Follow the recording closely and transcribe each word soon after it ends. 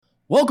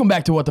Welcome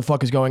back to What the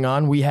Fuck is Going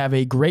On. We have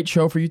a great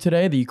show for you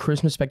today, the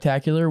Christmas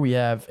Spectacular. We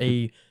have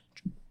a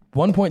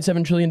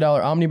 $1.7 trillion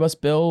omnibus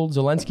bill,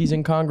 Zelensky's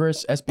in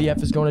Congress,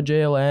 SBF is going to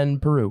jail,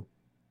 and Peru.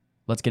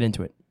 Let's get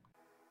into it.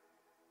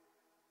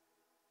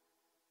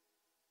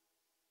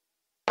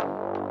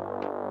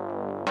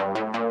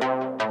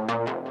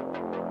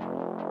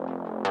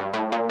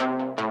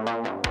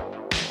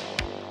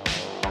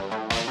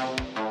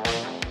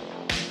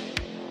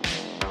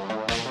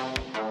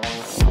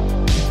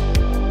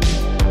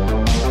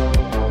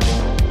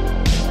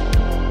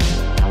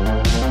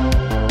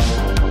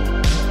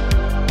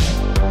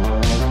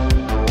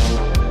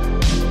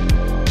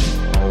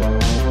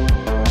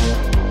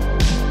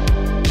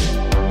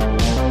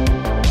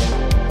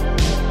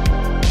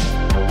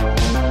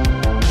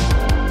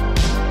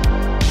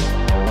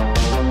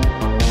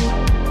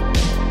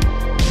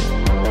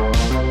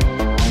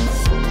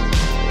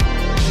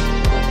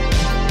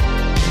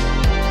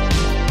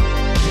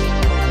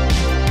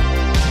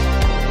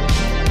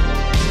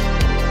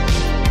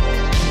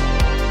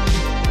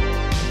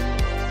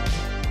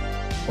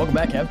 Welcome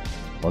back, Kev.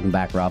 Welcome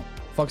back, Rob.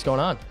 What the fuck's going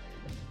on?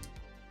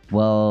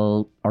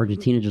 Well,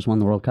 Argentina just won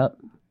the World Cup.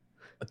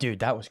 Dude,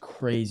 that was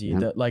crazy.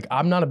 Yeah.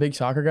 I'm not a big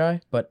soccer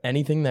guy, but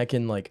anything that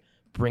can,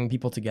 bring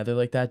people together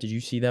like that, did you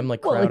see them,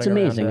 crowding It's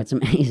amazing. around It's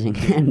amazing.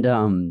 And,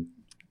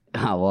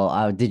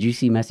 did you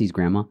see Messi's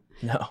grandma?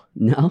 No.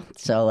 No?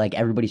 So,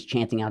 everybody's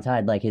chanting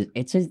outside.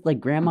 It's his,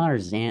 grandma or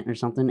his aunt or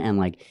something,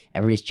 and,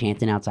 everybody's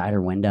chanting outside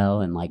her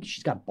window, and,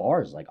 she's got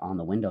bars, on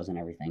the windows and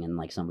everything,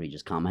 and, somebody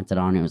just commented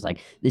on it. It was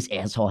this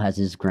asshole has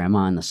his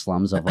grandma in the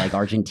slums of,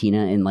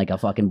 Argentina in, a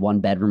fucking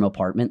one-bedroom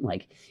apartment.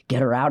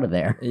 Get her out of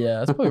there. Yeah,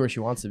 that's probably where she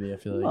wants to be, I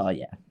feel like. Well,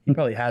 yeah. He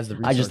probably has the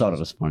resources. I just thought it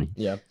was funny.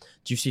 Yeah.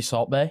 Did you see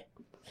Salt Bay?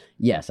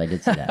 Yes, I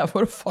did see that.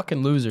 What a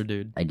fucking loser,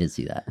 dude. I did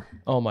see that.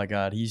 Oh, my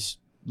God. He's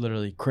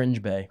literally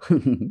cringe bay.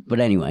 But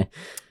anyway.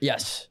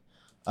 Yes.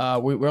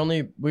 We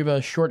have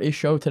a short-ish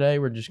show today.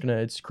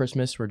 It's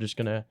Christmas. We're just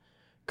gonna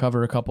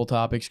cover a couple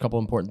topics, a couple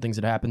important things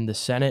that happened. The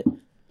Senate,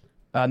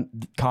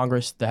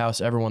 Congress, the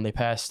House, everyone, they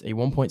passed a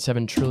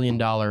 $1.7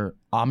 trillion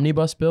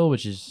omnibus bill,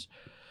 which is,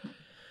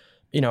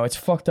 it's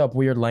fucked up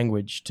weird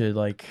language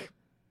to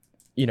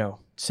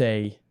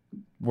say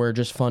we're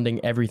just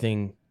funding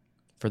everything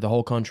for the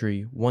whole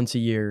country once a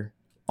year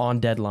on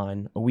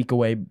deadline, a week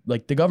away.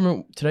 The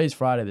government, today's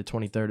Friday, the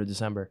 23rd of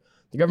December,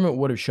 the government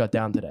would have shut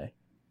down today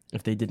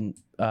if they didn't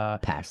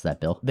pass that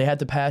bill. They had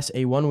to pass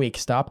a 1-week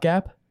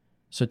stopgap.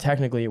 So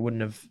technically it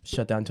wouldn't have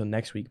shut down until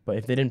next week. But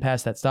if they didn't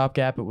pass that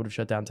stopgap, it would have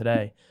shut down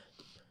today.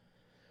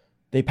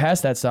 They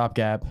passed that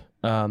stopgap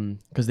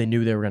because they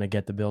knew they were going to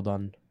get the bill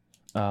done.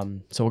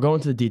 So we'll go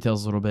into the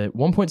details a little bit.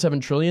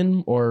 1.7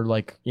 trillion or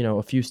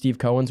a few Steve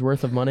Cohen's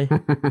worth of money.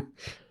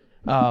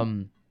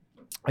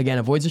 Again,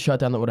 avoids a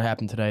shutdown that would have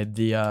happened today.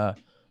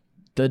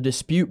 The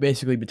dispute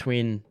basically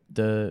between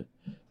the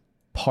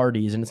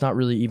parties, and it's not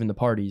really even the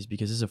parties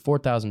because this is a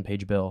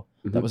 4,000-page bill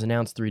that was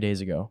announced 3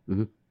 days ago.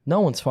 No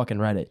one's fucking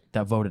read it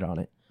that voted on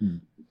it.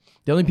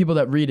 The only people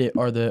that read it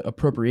are the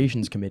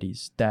appropriations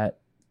committees that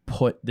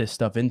put this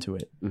stuff into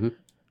it.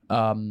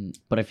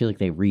 But I feel like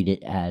they read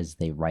it as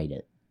they write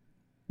it.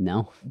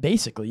 No?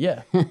 Basically,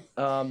 yeah.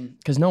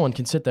 Because no one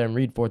can sit there and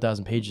read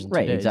 4,000 pages in 2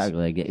 days.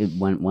 Right, exactly.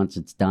 Once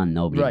it's done,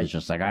 nobody was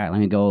just all right, let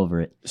me go over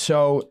it.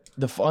 So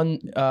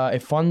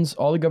it funds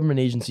all the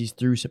government agencies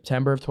through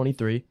September of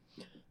 23.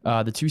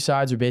 The two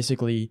sides are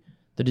basically,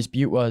 the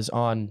dispute was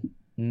on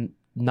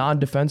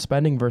non-defense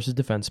spending versus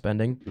defense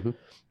spending.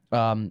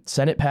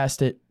 Senate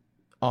passed it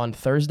on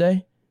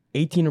Thursday.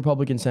 18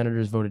 Republican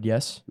senators voted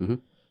yes.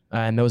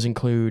 And those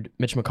include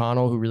Mitch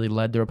McConnell, who really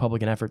led the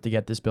Republican effort to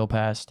get this bill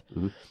passed.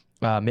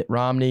 Mitt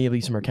Romney,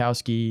 Lisa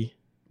Murkowski,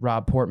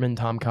 Rob Portman,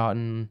 Tom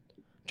Cotton,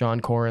 John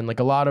Cornyn,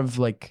 a lot of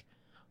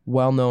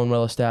well-known,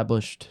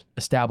 well-established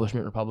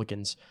establishment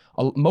Republicans.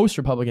 Most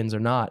Republicans are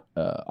not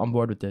on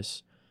board with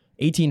this.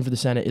 18 for the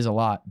Senate is a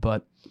lot,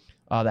 but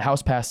the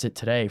House passed it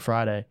today,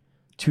 Friday,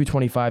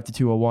 225 to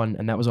 201,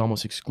 and that was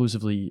almost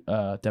exclusively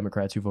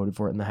Democrats who voted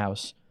for it in the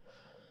House.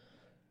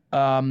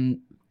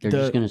 They're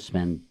just going to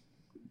spend...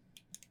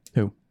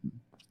 Who?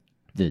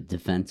 The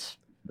defense,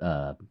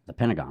 the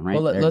Pentagon,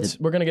 right? Well,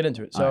 we're going to get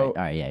into it. So, all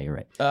right, yeah, you're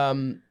right.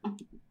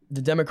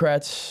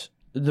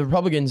 The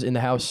Republicans in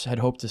the House had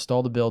hoped to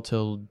stall the bill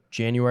till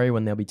January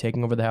when they'll be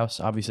taking over the House.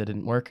 Obviously, it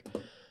didn't work.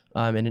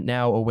 And it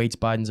now awaits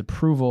Biden's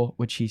approval,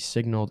 which he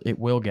signaled it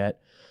will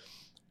get.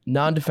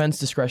 Non-defense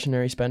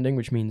discretionary spending,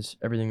 which means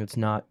everything that's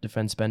not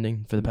defense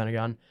spending for the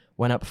Pentagon,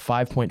 went up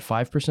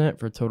 5.5%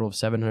 for a total of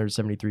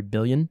 $773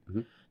 billion.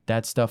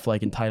 That's stuff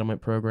like entitlement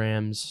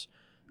programs,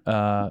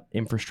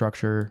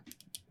 infrastructure,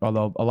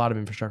 although a lot of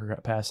infrastructure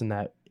got passed in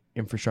that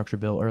infrastructure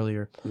bill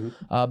earlier.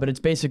 But it's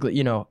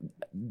basically,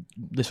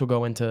 this will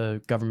go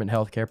into government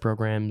healthcare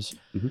programs.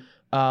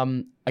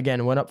 Again,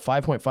 it went up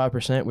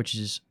 5.5%, which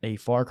is a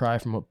far cry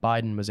from what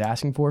Biden was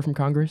asking for from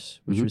Congress,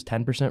 which was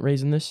 10%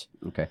 raise in this.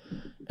 Okay.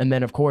 And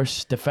then, of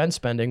course, defense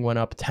spending went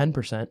up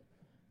 10%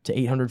 to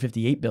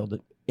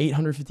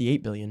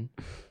 $858 billion,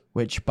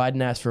 which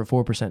Biden asked for a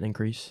 4%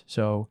 increase.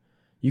 So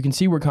you can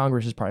see where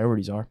Congress's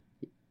priorities are.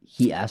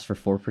 He asked for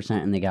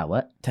 4% and they got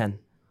what? 10.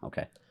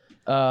 Okay.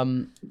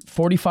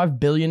 45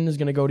 billion is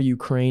going to go to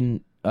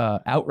Ukraine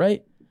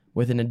outright,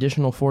 with an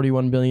additional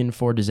 41 billion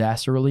for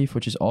disaster relief,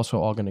 which is also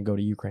all going to go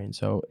to Ukraine.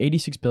 So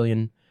 86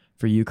 billion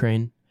for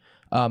Ukraine.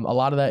 A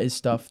lot of that is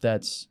stuff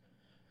that's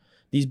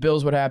these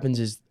bills. What happens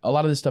is a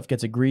lot of this stuff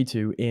gets agreed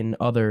to in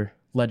other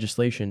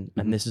legislation,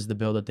 and this is the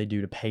bill that they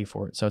do to pay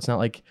for it. So it's not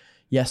like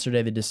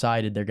yesterday they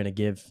decided they're going to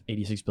give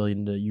 86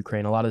 billion to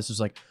Ukraine. A lot of this is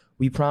like,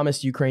 we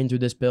promised Ukraine through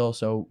this bill,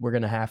 so we're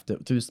going to have to,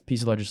 through this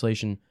piece of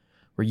legislation,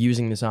 we're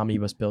using this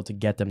omnibus bill to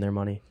get them their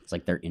money. It's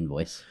like their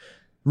invoice.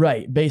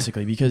 Right,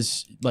 basically,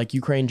 because like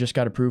Ukraine just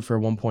got approved for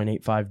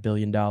 $1.85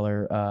 billion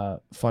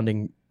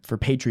funding for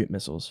Patriot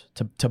missiles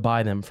to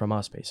buy them from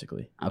us,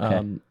 basically.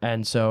 Okay.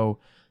 And so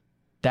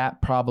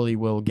that probably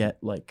will get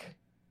like,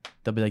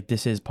 they'll be like,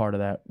 this is part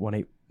of that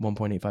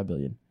 1.85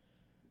 billion.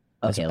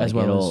 Okay, as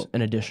well as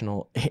an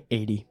additional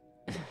 80.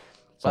 It's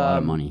a lot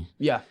of money.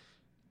 Yeah.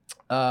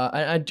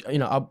 I'm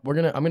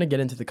gonna get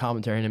into the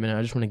commentary in a minute.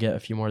 I just want to get a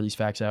few more of these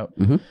facts out.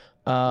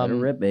 Let it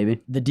rip,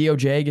 baby. The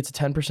DOJ gets a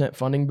 10%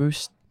 funding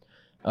boost.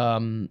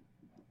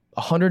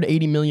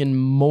 180 million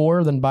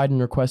more than Biden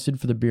requested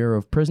for the Bureau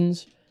of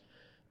Prisons.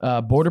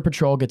 Border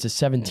Patrol gets a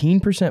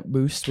 17%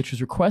 boost, which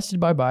was requested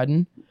by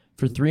Biden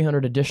for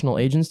 300 additional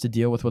agents to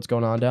deal with what's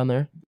going on down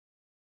there.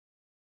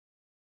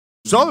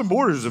 Southern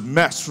border is a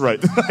mess,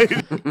 right?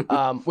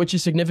 Which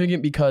is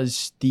significant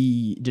because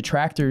the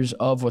detractors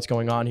of what's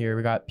going on here,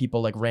 we got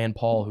people like Rand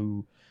Paul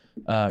who,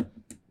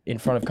 in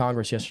front of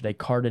Congress yesterday,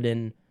 carted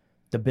in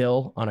the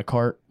bill on a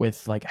cart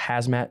with like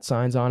hazmat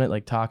signs on it,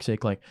 like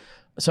toxic, like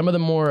some of the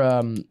more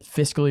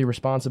fiscally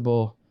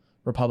responsible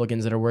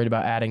Republicans that are worried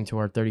about adding to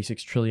our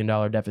 $36 trillion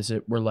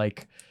deficit were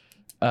like,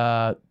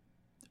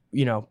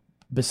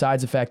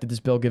 besides the fact that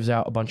this bill gives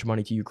out a bunch of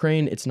money to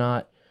Ukraine, it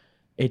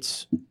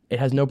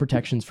has no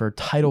protections for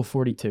Title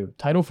 42.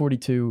 Title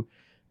 42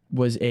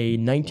 was a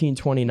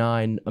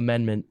 1929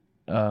 amendment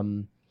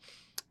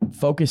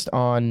focused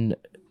on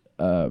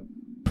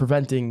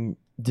preventing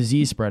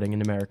disease spreading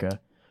in America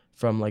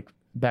from like,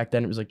 back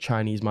then it was like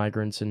Chinese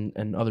migrants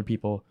and other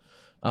people.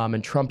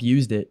 And Trump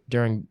used it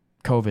during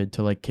COVID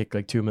to like kick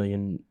like 2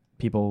 million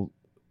people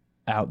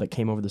out that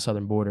came over the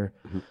southern border.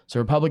 So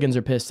Republicans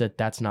are pissed that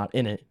that's not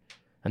in it.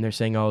 And they're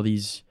saying, oh,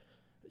 these,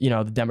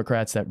 the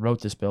Democrats that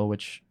wrote this bill,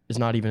 which is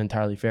not even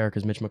entirely fair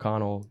because Mitch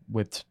McConnell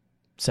whipped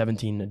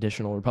 17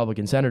 additional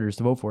Republican senators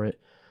to vote for it.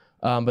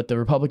 But the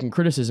Republican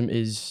criticism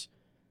is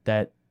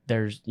that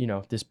there's,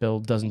 this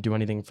bill doesn't do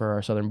anything for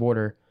our southern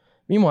border.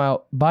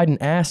 Meanwhile, Biden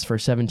asked for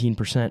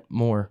 17%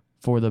 more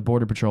for the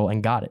Border Patrol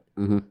and got it.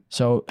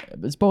 So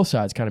it's both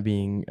sides kind of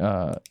being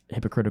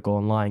hypocritical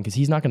and lying because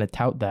he's not going to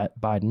tout that,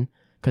 Biden,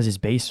 because his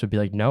base would be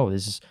like, no,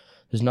 there's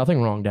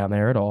nothing wrong down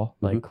there at all.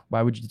 Like,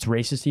 why would you, it's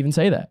racist to even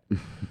say that.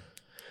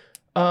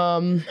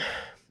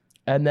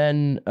 And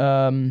then,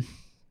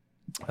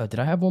 did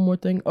I have one more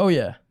thing? Oh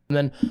yeah. And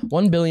then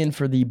 $1 billion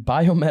for the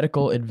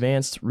Biomedical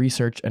Advanced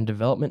Research and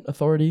Development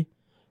Authority,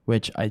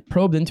 which I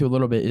probed into a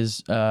little bit,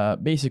 is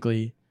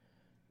basically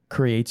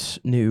creates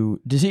new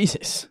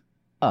diseases.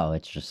 Oh,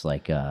 it's just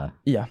like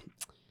yeah.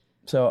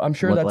 So I'm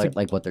sure that's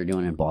like what they're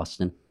doing in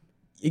Boston.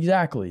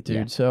 Exactly, dude.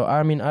 Yeah. So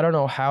I mean, I don't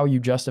know how you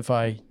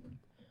justify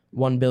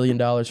 $1 billion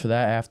for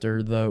that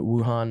after the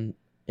Wuhan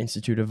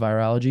Institute of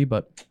Virology,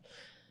 but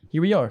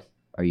here we are.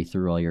 Are you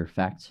through all your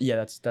facts? Yeah,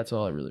 that's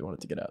all I really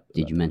wanted to get out.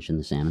 Did you mention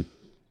the salmon?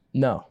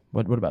 No.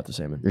 What about the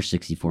salmon? There's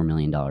 $64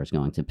 million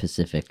going to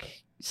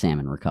Pacific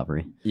salmon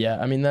recovery. Yeah,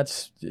 I mean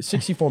that's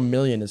 64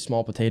 million is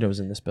small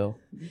potatoes in this bill.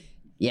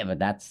 Yeah, but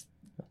that's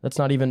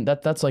not even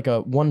that's like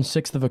a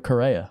 1/6 of a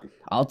Korea.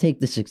 I'll take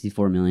the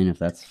 64 million if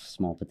that's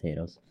small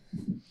potatoes.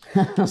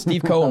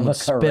 Steve Cohen would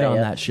spit on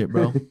that shit,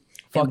 bro.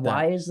 Fuck and that.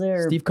 why is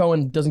there? Steve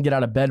Cohen doesn't get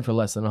out of bed for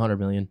less than 100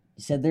 million.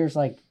 He said there's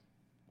like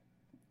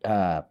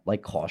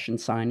caution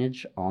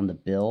signage on the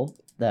bill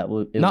that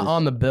would not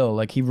on the bill,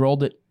 like he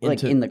rolled it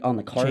like into on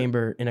the cart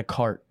chamber in a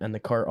cart, and the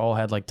cart all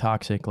had like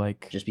toxic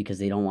like. Just because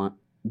they don't want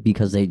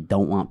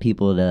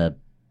people to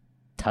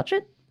touch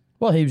it.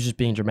 Well, he was just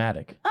being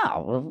dramatic.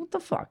 Oh, well, what the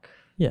fuck?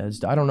 Yeah,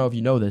 I don't know if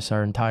you know this.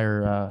 Our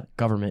entire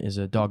government is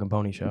a dog and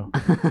pony show.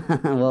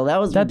 Well,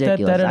 that was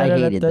ridiculous. I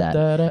hated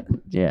that.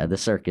 Yeah, the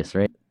circus,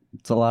 right?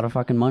 It's a lot of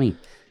fucking money.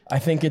 I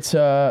think it's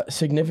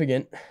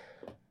significant.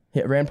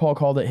 Yeah, Rand Paul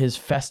called it his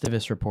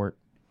Festivus report.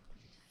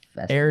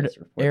 Airs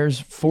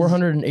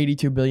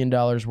 $482 billion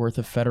worth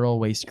of federal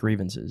waste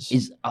grievances.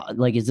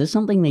 Is this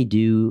something they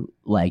do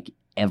like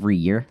every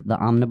year, the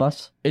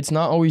omnibus? It's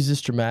not always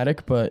this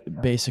dramatic,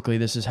 but basically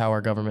this is how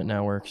our government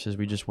now works, is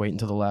we just wait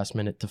until the last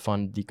minute to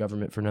fund the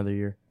government for another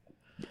year.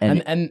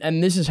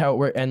 And this is how it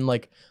works. And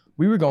like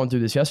we were going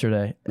through this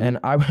yesterday, and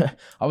I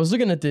was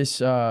looking at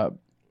this it's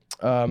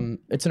an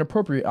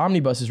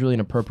omnibus is really an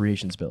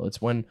appropriations bill.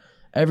 It's when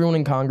everyone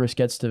in Congress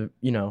gets to,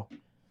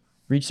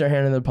 reach their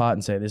hand in the pot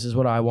and say, this is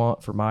what I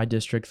want for my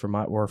district, for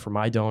my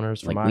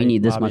donors, for my we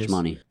need this lobbyists. much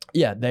money.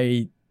 Yeah,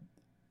 they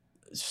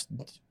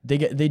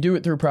do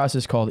it through a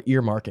process called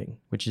earmarking,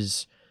 which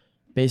is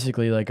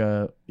basically like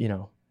a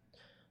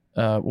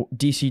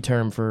DC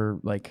term for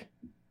like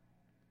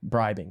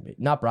bribing,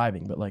 not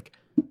bribing, but like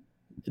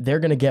they're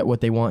gonna get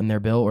what they want in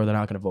their bill, or they're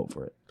not gonna vote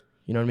for it.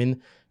 You know what I mean?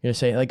 You're gonna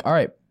say like, all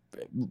right,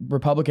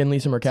 Republican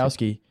Lisa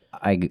Murkowski,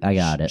 I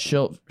got it.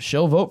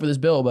 She'll vote for this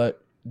bill,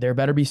 but there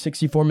better be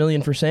 64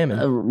 million for salmon,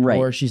 right?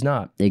 Or she's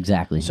not.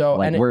 Exactly. So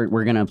like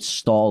we're gonna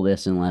stall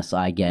this unless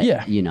I get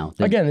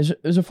again.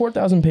 There's a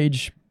 4,000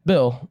 page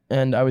bill,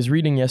 and I was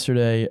reading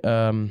yesterday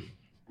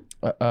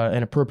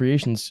an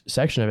appropriations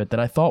section of it that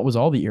I thought was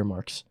all the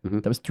earmarks.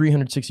 That was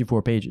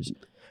 364 pages.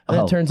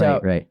 And it turns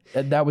out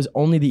that was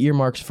only the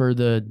earmarks for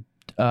the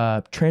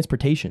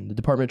transportation, the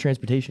Department of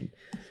Transportation.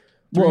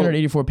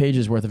 384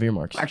 pages worth of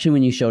earmarks. Actually,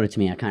 when you showed it to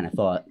me, I kind of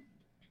thought,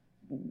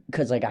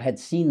 because like I had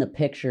seen the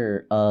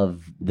picture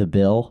of the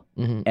bill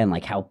and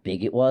like how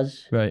big it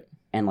was, right?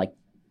 And like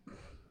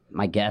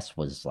my guess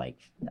was like,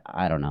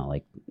 I don't know,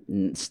 like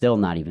still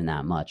not even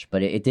that much,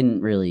 but it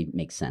didn't really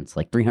make sense.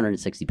 Like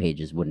 360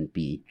 pages wouldn't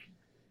be.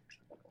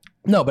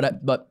 No,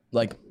 but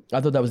like I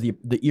thought that was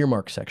the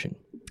earmark section.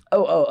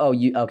 Oh,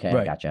 you okay?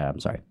 Right. Gotcha. I'm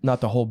sorry. Not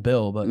the whole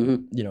bill, but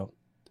you know,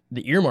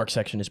 the earmark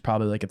section is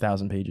probably like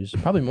 1,000 pages,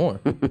 probably more.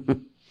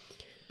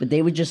 But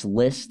they would just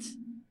list,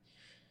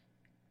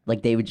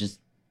 like they would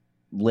just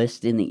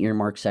list in the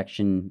earmark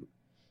section,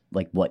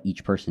 like what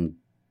each person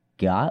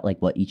got,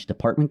 like what each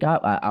department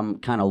got. I'm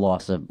kind of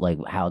lost of like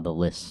how the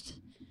list.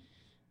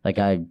 Like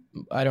I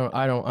don't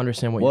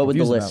understand what would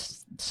the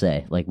list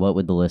say? Like what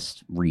would the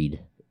list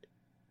read?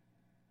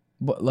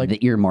 What, like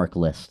the earmark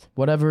list?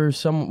 Whatever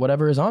is on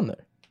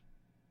there.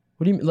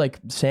 What do you mean? Like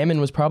salmon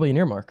was probably an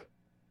earmark.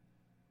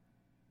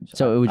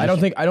 So it was. I don't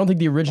think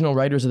the original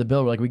writers of the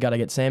bill were like, we got to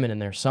get salmon in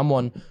there.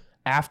 Someone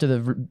after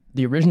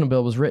the original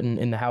bill was written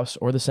in the House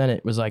or the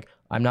Senate was like,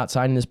 I'm not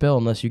signing this bill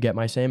unless you get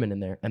my salmon in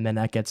there, and then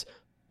that gets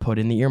put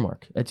in the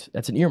earmark.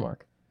 That's an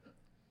earmark.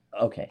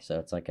 Okay, so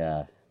it's like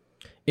a.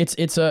 It's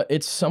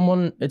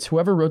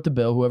whoever wrote the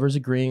bill, whoever's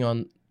agreeing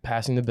on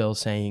passing the bill,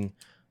 saying,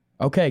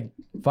 okay,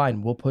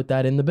 fine, we'll put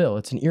that in the bill.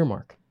 It's an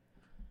earmark.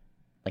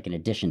 Like an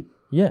addition.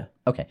 Yeah.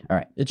 Okay. All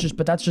right.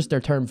 But that's just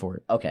their term for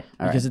it. Okay.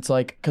 Because it's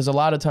like, because a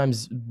lot of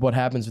times what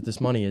happens with this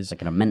money is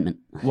like an amendment.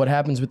 What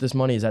happens with this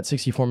money is that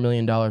 $64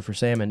 million for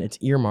salmon, it's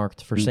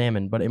earmarked for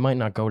salmon, but it might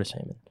not go to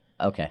salmon.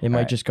 Okay. It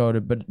might just go to,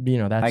 but you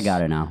know, that's. I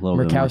got it now. A little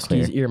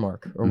Murkowski's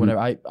earmark or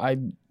whatever.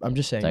 I'm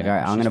just saying. It's like, all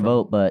right, I'm going to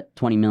vote, but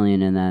 20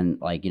 million and then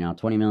like,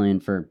 20 million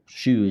for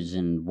shoes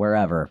and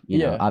wherever, you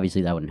know,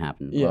 obviously that wouldn't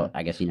happen. Yeah. Well,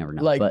 I guess you never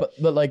know. Like,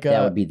 but like,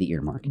 that would be the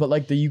earmark. But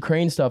like the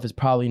Ukraine stuff is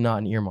probably not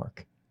an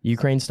earmark. The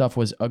Ukraine stuff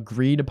was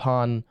agreed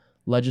upon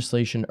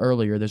legislation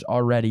earlier. There's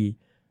already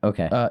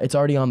it's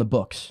already on the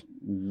books.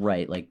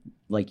 Right,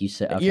 like you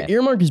said. Okay.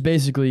 Earmark is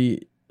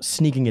basically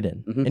sneaking it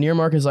in. An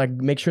earmark is like,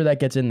 make sure that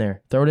gets in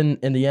there. Throw it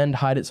in the end,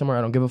 hide it somewhere.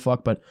 I don't give a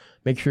fuck, but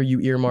make sure you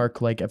earmark,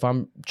 like if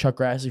I'm Chuck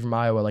Grassley from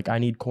Iowa, like I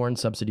need corn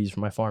subsidies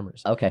for my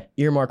farmers. Okay.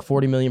 Earmark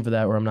 40 million for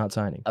that or I'm not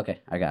signing. Okay,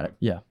 I got it.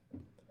 Yeah.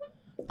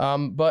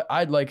 But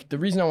I'd like, the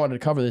reason I wanted to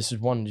cover this is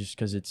one, just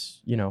because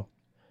it's,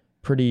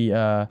 pretty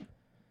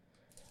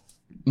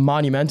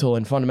monumental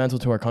and fundamental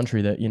to our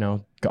country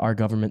that, our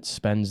government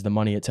spends the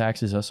money it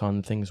taxes us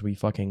on things we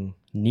fucking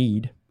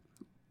need.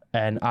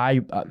 And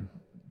I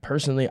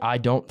personally, I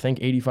don't think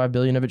 85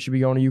 billion of it should be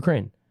going to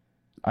Ukraine.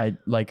 And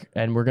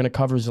we're going to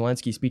cover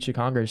Zelensky's speech to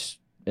Congress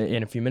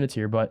in a few minutes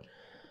here, but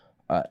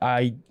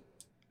I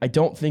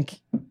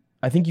think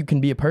you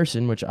can be a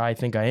person, which I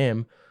think I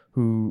am,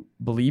 who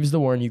believes the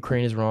war in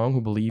Ukraine is wrong,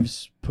 who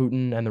believes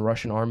Putin and the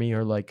Russian army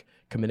are like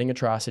committing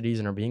atrocities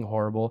and are being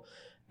horrible,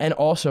 and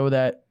also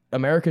that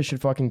America should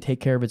fucking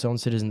take care of its own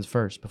citizens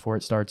first before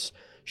it starts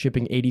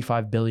shipping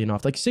 85 billion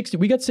off. Like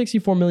we got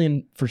 64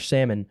 million for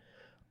salmon,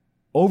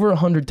 over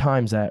 100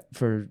 times that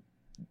for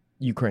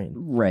Ukraine.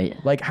 Right.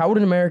 Like, how would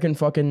an American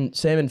fucking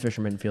salmon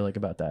fisherman feel like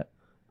about that?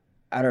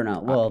 I don't know.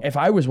 Well, if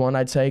I was one,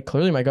 I'd say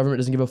clearly my government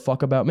doesn't give a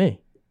fuck about me.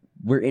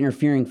 We're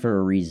interfering for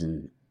a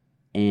reason,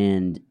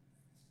 and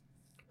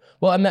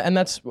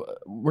that's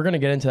we're gonna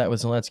get into that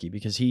with Zelensky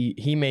because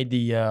he made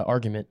the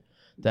argument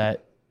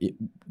that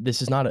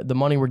this is not the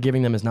money we're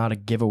giving them is not a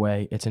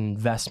giveaway; it's an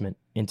investment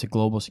into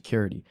global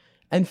security.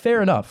 And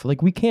fair enough.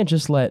 Like we can't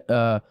just let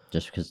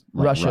just because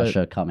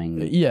Russia coming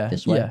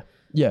this way.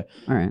 Yeah.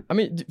 All right. I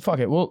mean, fuck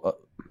it. We'll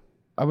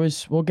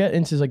get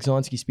into like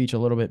Zelensky's speech a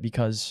little bit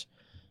because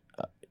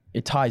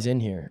it ties in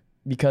here.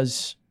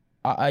 Because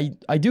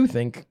I do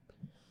think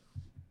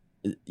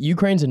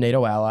Ukraine's a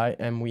NATO ally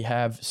and we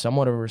have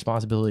somewhat of a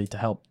responsibility to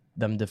help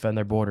them defend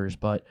their borders,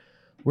 but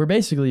we're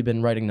basically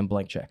been writing them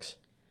blank checks.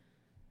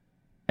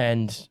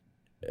 And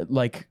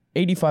like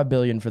 85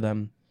 billion for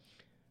them,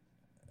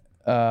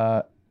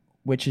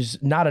 which is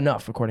not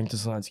enough according to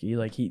Zelensky.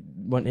 Like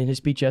in his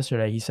speech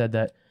yesterday, he said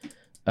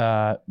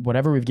that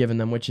whatever we've given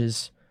them, which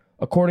is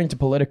according to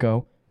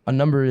Politico, a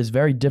number is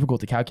very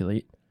difficult to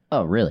calculate.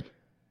 Oh, really?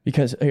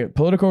 Because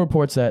Politico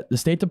reports that the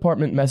State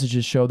Department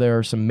messages show there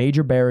are some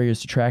major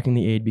barriers to tracking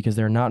the aid because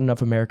there are not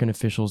enough American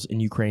officials in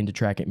Ukraine to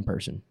track it in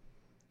person.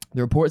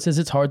 The report says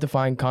it's hard to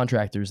find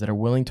contractors that are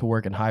willing to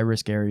work in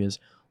high-risk areas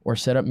or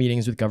set up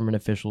meetings with government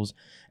officials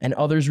and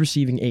others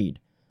receiving aid.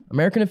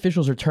 American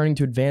officials are turning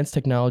to advanced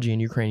technology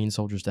and Ukrainian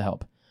soldiers to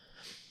help.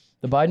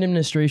 The Biden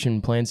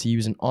administration plans to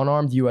use an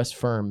unnamed U.S.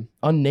 firm,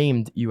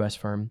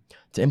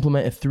 to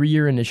implement a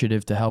 3-year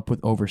initiative to help with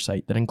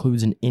oversight that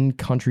includes an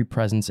in-country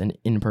presence and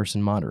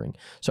in-person monitoring.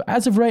 So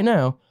as of right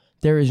now,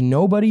 there is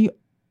nobody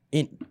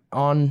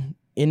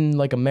in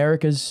like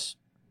America's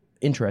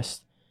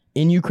interest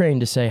in Ukraine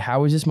to say,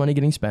 how is this money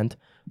getting spent?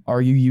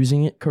 Are you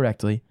using it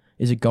correctly?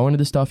 Is it going to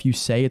the stuff you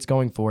say it's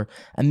going for?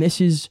 And this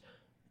is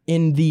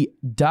in the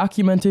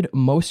documented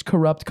most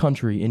corrupt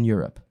country in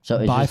Europe.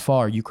 So by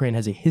far, Ukraine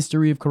has a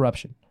history of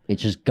corruption.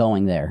 It's just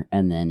going there,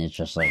 and then it's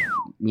just like,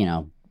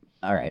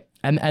 all right.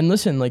 And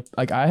listen,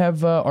 like I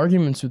have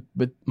arguments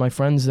with my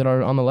friends that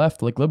are on the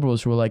left, like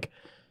liberals, who are like,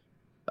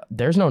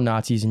 there's no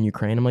Nazis in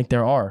Ukraine. I'm like,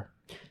 there are.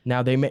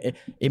 Now the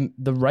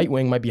right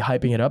wing might be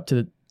hyping it up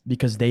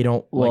because they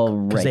don't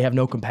because they have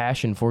no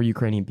compassion for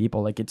Ukrainian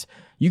people. Like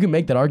you can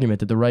make that argument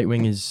that the right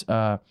wing is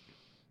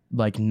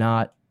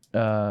not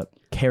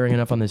caring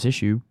enough on this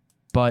issue,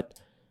 but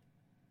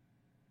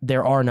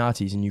there are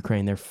Nazis in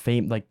Ukraine. They're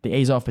like the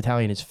Azov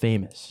Battalion is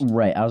famous.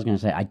 Right. I was gonna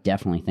say I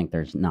definitely think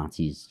there's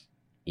Nazis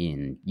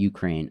in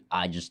Ukraine.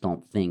 I just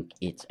don't think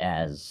it's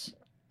as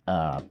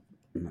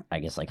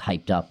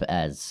hyped up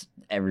as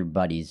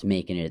everybody's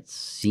making it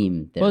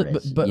seem there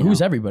is. But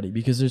who's everybody?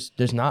 Because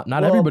there's not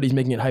everybody's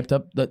making it hyped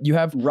up. That you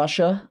have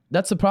Russia.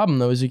 That's the problem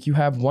though, is like you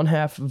have one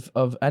half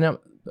of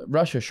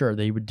Russia, sure,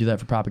 they would do that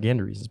for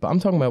propaganda reasons. But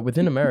I'm talking about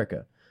within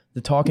America,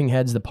 the talking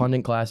heads, the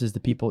pundit classes, the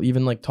people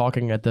even like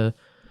talking at the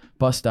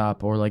bus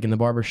stop or like in the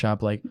barber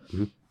shop, like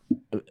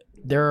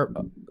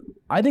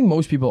I think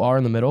most people are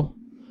in the middle,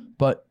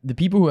 but the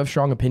people who have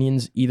strong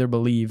opinions either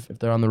believe, if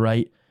they're on the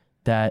right,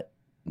 that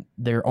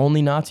they're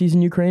only Nazis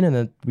in Ukraine and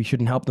that we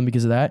shouldn't help them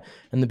because of that.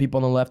 And the people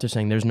on the left are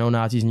saying there's no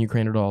Nazis in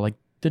Ukraine at all. Like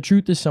the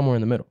truth is somewhere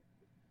in the middle.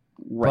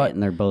 Right. But,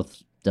 and they're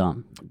both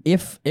dumb.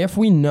 If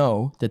we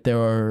know that there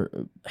are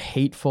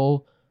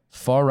hateful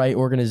far right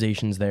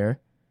organizations there,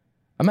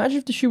 imagine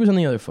if the shoe was on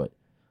the other foot.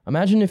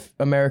 Imagine if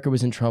America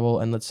was in trouble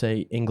and let's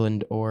say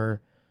England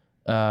or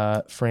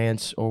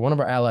France or one of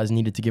our allies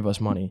needed to give us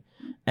money.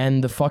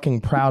 And the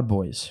fucking Proud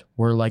Boys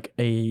were like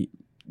a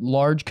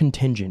large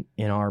contingent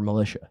in our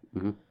militia.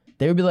 Mm-hmm.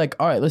 They would be like,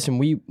 all right, listen,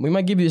 we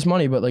might give you this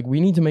money, but like we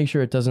need to make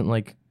sure it doesn't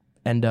like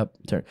end up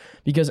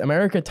because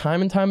America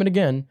time and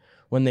again,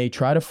 when they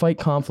try to fight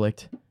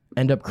conflict,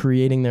 end up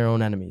creating their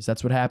own enemies.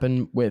 That's what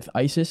happened with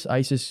ISIS.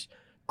 ISIS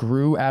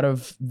grew out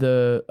of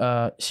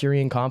the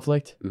Syrian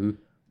conflict. Mm-hmm.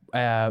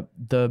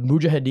 The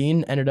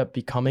Mujahideen ended up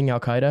becoming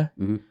Al-Qaeda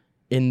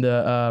in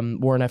the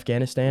war in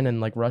Afghanistan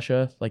and like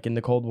Russia, like in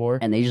the Cold War.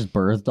 And they just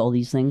birthed all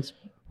these things?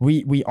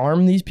 We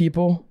arm these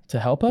people to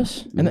help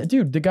us. Mm-hmm. And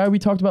dude, the guy we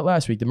talked about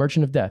last week, the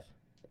Merchant of Death.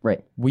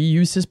 Right. We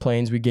used his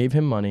planes. We gave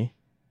him money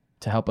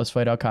to help us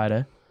fight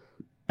Al-Qaeda.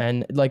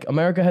 And like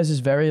America has this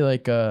very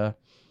like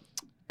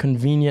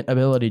convenient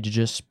ability to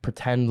just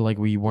pretend like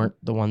we weren't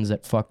the ones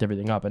that fucked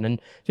everything up. And in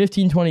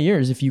 15, 20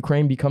 years, if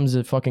Ukraine becomes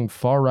a fucking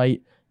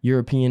far-right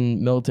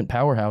European militant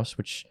powerhouse,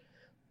 which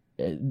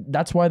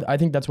I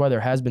think that's why there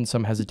has been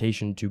some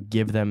hesitation to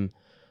give them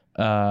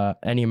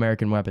any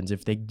American weapons.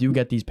 If they do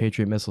get these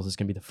Patriot missiles, it's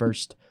going to be the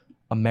first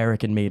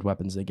American-made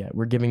weapons they get.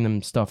 We're giving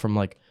them stuff from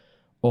like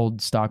old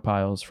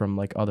stockpiles from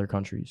like other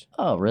countries.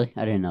 Oh, really?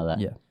 I didn't know that.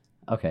 Yeah.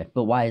 Okay,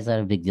 but why is that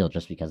a big deal?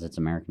 Just because it's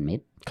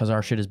American-made? Because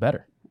our shit is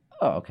better.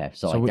 Oh, okay.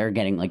 So like they're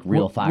getting like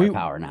real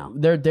firepower now.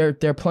 They're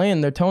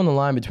towing the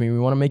line between we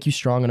want to make you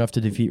strong enough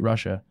to defeat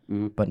Russia,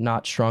 but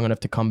not strong enough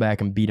to come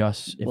back and beat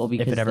us if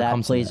it ever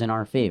comes to that. Plays in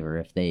our favor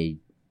if they.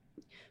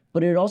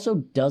 But it also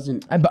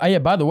doesn't. Yeah.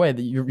 By the way,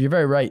 you're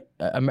very right.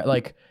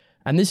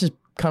 And this is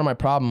kind of my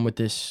problem with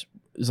this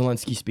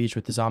Zelenskyy speech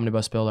with this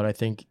omnibus bill that I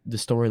think the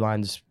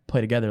storylines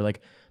play together.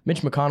 Like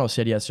Mitch McConnell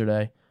said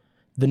yesterday,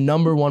 the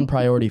number one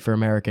priority for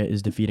America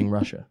is defeating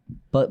Russia.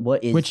 But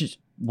what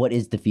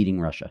is defeating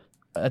Russia?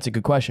 That's a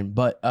good question,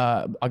 but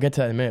I'll get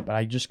to that in a minute. But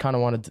I just kind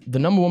of wanted the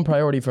number one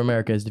priority for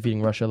America is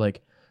defeating Russia.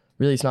 Like,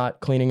 really, it's not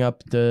cleaning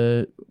up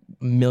the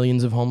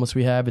millions of homeless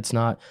we have. It's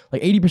not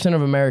like 80%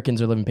 of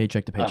Americans are living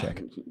paycheck to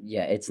paycheck.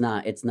 Yeah, it's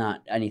not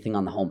anything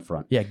on the home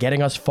front. Yeah,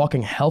 getting us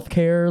fucking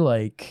healthcare,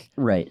 like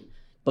right.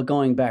 But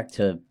going back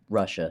to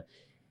Russia,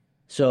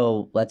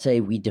 so let's say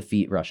we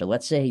defeat Russia.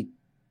 Let's say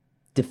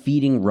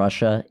defeating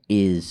Russia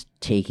is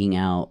taking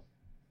out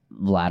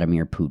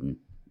Vladimir Putin,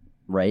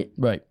 right?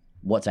 Right.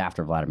 What's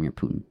after Vladimir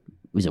Putin?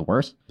 Is it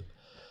worse?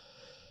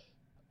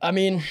 I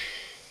mean,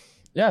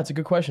 yeah, it's a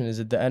good question. Is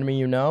it the enemy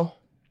you know?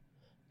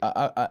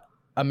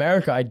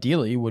 America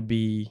ideally would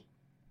be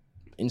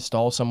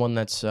install someone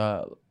that's,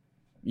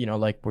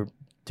 like we're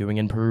doing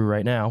in Peru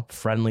right now,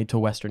 friendly to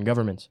Western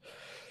governments.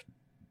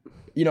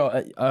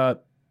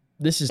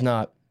 This is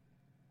up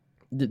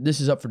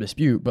for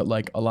dispute, but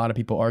like a lot of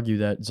people argue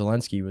that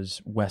Zelenskyy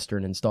was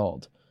Western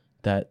installed,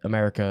 that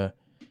America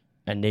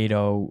and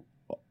NATO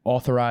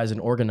authorized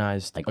and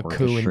organized a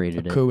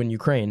coup in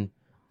Ukraine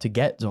to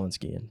get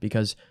Zelenskyy in,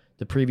 because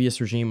the previous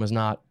regime was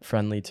not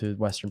friendly to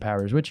Western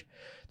powers, which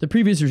the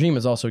previous regime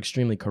is also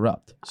extremely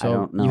corrupt.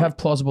 So you have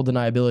plausible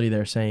deniability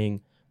there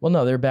saying, well,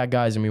 no, they're bad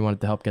guys and we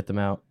wanted to help get them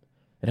out.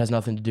 It has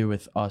nothing to do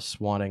with us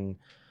wanting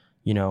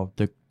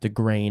the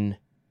grain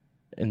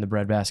in the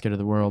breadbasket of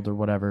the world or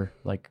whatever,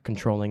 like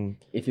controlling.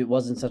 If it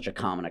wasn't such a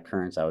common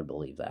occurrence, I would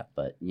believe that.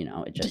 But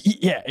it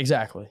just Yeah,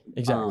 exactly.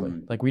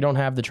 Like we don't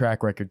have the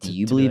track record. Do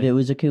you believe it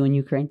was a coup in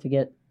Ukraine to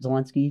get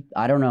Zelensky?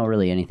 I don't know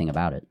really anything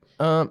about it.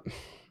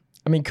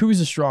 I mean, coup is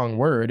a strong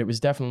word. It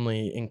was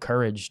definitely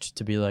encouraged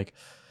to be like,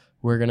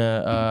 we're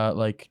gonna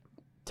like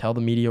tell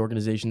the media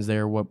organizations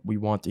there what we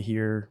want to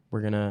hear.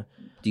 We're gonna.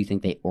 Do you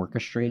think they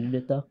orchestrated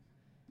it though?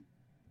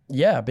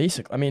 Yeah,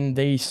 basically. I mean,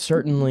 they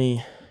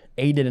certainly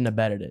aided and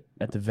abetted it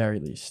at the very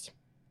least.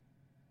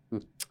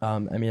 I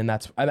mean,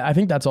 I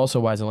think that's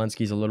also why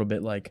Zelensky's a little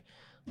bit like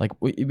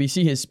we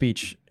see his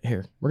speech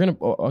here. I'm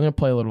gonna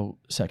play a little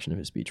section of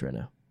his speech right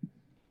now.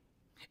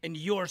 And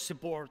your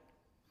support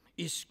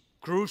is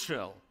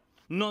crucial,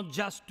 not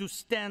just to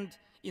stand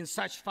in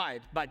such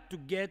fight, but to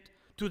get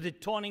to the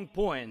turning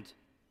point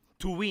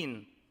to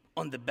win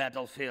on the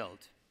battlefield.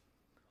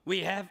 We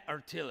have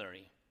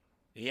artillery.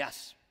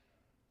 Yes.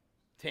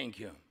 Thank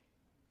you.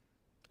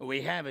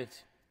 We have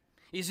it.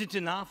 Is it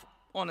enough?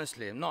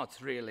 Honestly, not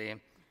really.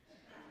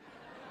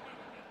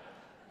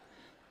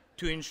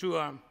 To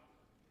ensure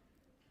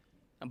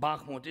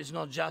Bakhmut is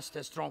not just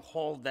a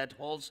stronghold that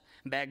holds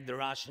back the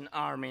Russian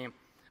army,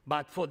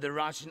 but for the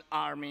Russian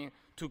army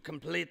to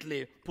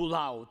completely pull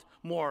out,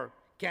 more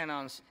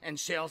cannons and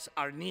shells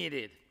are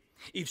needed.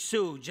 If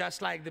so,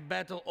 just like the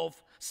Battle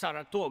of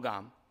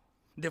Saratoga,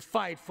 the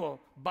fight for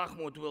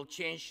Bakhmut will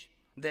change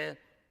the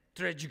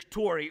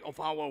trajectory of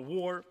our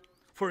war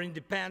for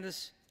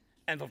independence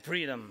and for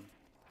freedom.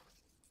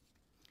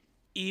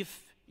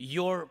 If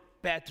your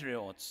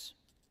patriots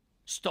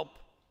stop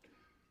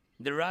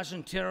the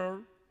Russian terror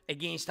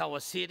against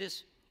our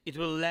cities, it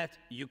will let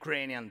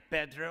Ukrainian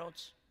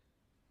patriots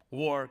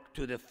work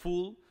to the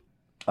full.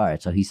 All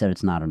right, so he said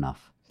it's not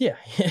enough. Yeah,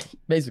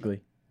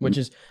 basically. Which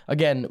is,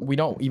 again, we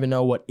don't even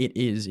know what it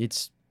is.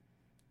 It's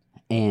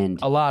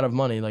a lot of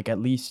money, like at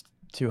least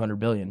 $200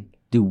 billion.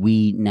 Do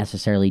we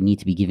necessarily need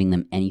to be giving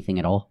them anything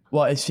at all?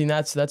 Well, I see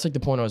that's like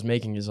the point I was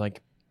making is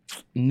like,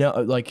 no,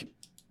 like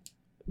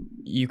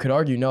you could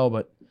argue no,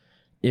 but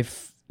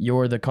if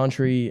you're the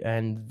country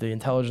and the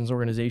intelligence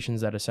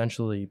organizations that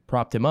essentially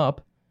propped him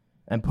up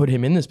and put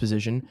him in this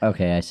position.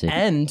 Okay, I see.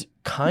 And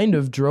kind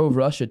of drove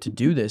Russia to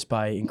do this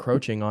by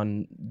encroaching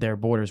on their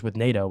borders with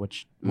NATO,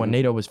 which when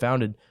NATO was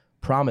founded,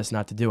 promised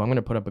not to do. I'm going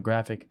to put up a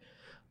graphic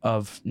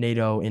of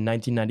NATO in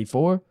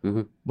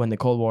 1994 when the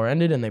Cold War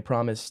ended and they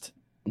promised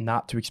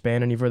not to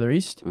expand any further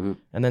east.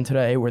 And then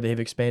today where they've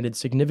expanded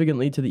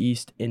significantly to the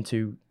east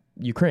into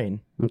Ukraine.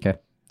 Okay.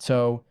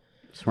 So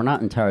we're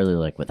not entirely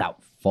like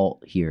without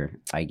fault here,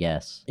 I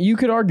guess. You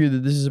could argue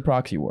that this is a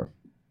proxy war.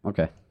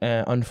 Okay.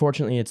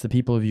 Unfortunately, it's the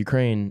people of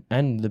Ukraine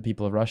and the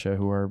people of Russia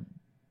who are...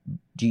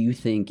 Do you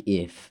think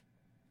if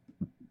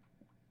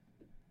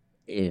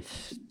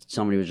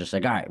somebody was just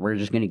like, all right, we're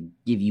just going to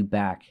give you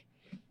back,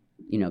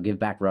 give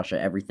back Russia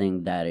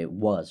everything that it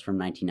was from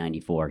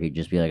 1994, he'd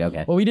just be like,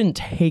 okay. Well, we didn't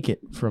take it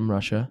from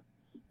Russia,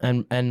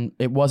 and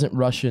it wasn't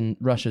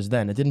Russia's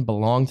then. It didn't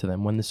belong to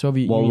them when the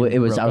Soviet Union Well, it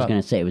was. broke I was up.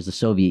 going to say it was the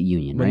Soviet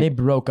Union. When right? they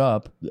broke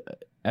up,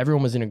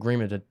 everyone was in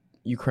agreement that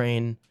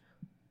Ukraine,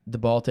 the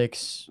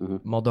Baltics,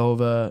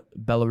 Moldova,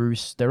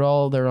 Belarus, they're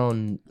all their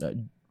own.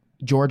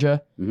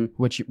 Georgia,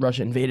 which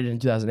Russia invaded in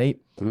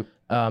 2008,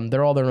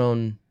 they're all their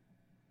own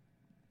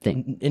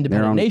thing, independent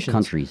their own nations,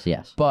 countries.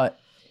 Yes, but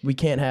we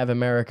can't have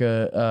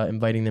America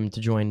inviting them to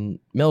join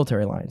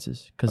military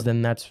alliances because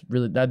then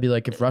that'd be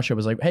like if Russia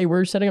was like, hey,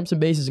 we're setting up some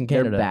bases in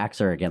Canada. Their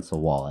backs are against the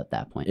wall at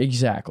that point.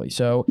 Exactly.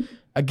 So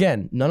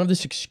again, none of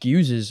this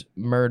excuses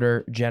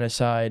murder,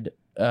 genocide,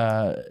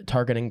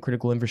 targeting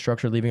critical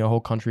infrastructure, leaving a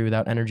whole country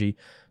without energy,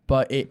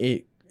 but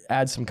it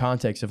adds some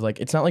context of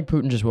like, it's not like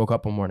Putin just woke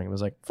up one morning and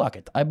was like, fuck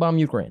it, I bomb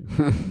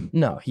Ukraine.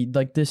 No, he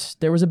like this,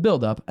 there was a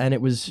buildup and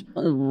it was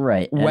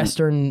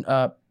Western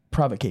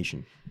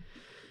provocation.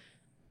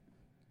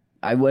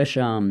 I wish,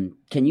 can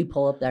you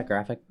pull up that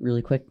graphic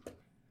really quick?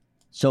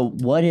 So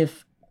what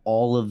if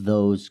all of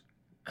those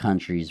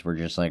countries were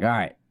just like, all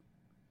right,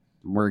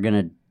 we're going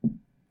to,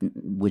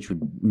 which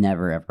would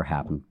never ever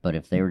happen. But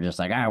if they were just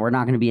like, we're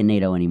not going to be in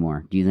NATO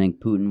anymore. Do you think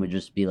Putin would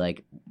just be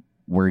like,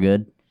 we're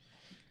good?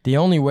 The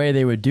only way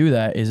they would do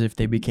that is if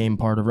they became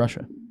part of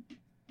Russia.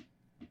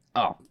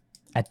 Oh,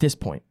 at this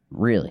point,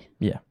 really?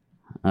 Yeah.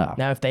 Oh.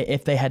 Now, if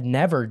they had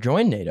never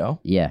joined NATO,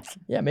 yeah,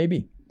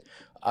 maybe.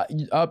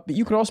 But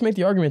you could also make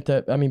the argument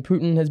that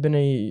Putin has been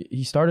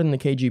he started in the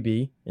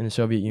KGB in the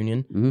Soviet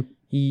Union.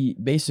 He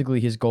basically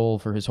his goal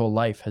for his whole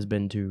life has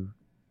been to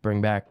bring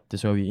back the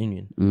Soviet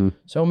Union.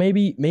 So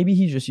maybe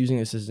he's just using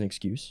this as an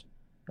excuse,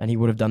 and he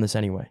would have done this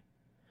anyway.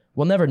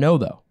 We'll never know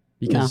though.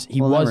 Because he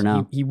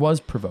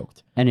was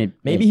provoked. And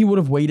maybe he would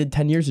have waited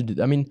 10 years to do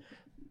that.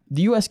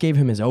 The U.S. gave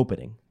him his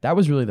opening. That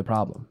was really the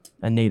problem.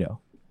 And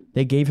NATO.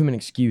 They gave him an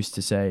excuse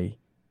to say,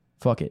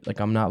 fuck it. Like,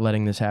 I'm not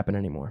letting this happen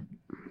anymore.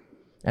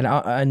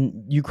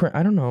 And Ukraine,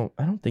 I don't know.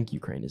 I don't think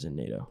Ukraine is in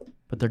NATO.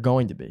 But they're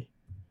going to be.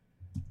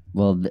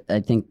 Well,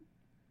 I think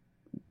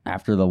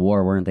after the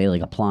war, weren't they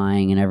like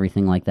applying and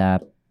everything like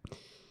that?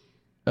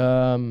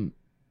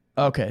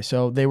 Okay,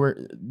 so there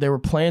were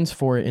plans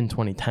for it in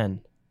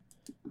 2010,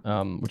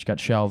 which got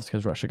shelved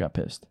because Russia got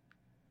pissed.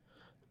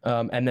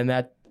 And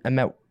then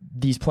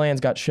these plans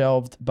got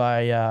shelved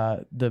by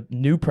the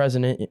new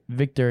president,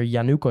 Viktor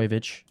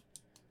Yanukovych,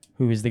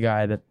 who is the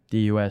guy that the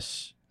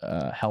U.S.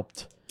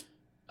 Helped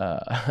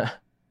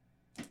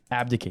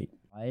abdicate.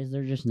 Why is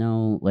there just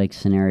no like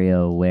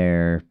scenario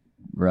where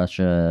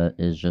Russia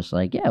is just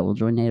like, yeah, we'll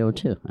join NATO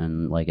too,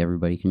 and like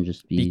everybody can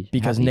just be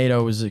because happy?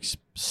 NATO was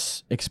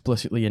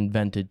explicitly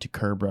invented to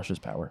curb Russia's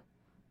power.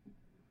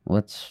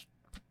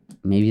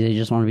 Maybe they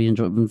just want to be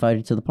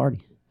invited to the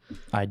party.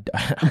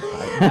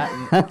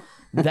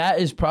 That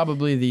is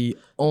probably the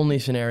only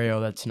scenario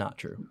that's not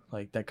true.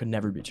 Like that could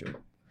never be true.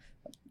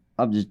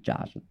 I'm just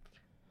joshing.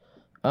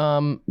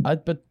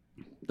 But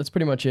that's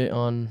pretty much it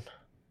on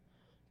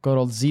good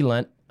old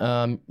Zealand.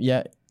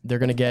 Yeah, they're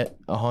gonna get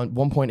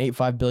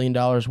 $1.85 billion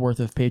worth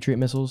of Patriot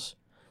missiles.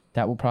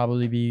 That will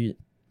probably be.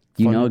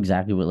 Do you know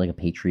exactly what like a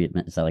Patriot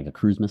is? That like a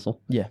cruise missile?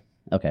 Yeah.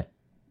 Okay.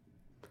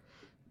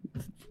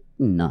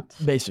 Nuts.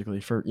 Basically,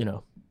 for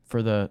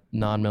the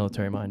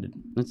non-military minded.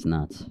 That's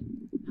nuts.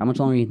 How much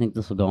longer do you think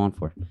this will go on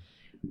for?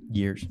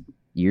 Years.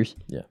 Years?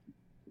 Yeah.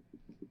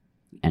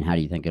 And how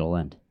do you think it'll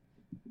end?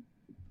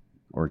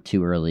 Or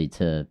too early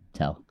to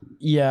tell?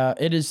 Yeah,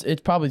 it is.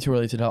 It's probably too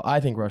early to tell. I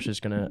think Russia's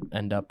going to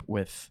end up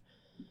with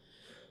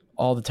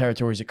all the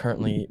territories it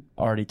currently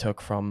already took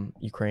from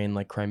Ukraine,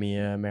 like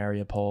Crimea,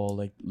 Mariupol,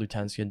 like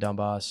Luhansk and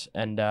Donbass.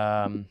 And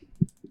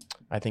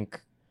I think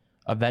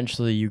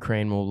eventually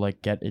Ukraine will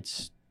like get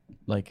its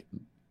like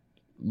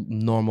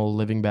normal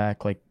living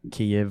back. Like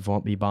Kyiv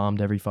won't be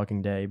bombed every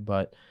fucking day,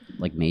 but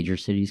like major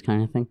cities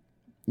kind of thing.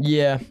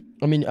 Yeah,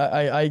 I mean,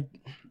 I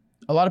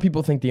a lot of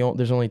people think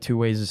there's only two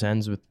ways this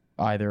ends, with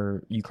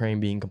either Ukraine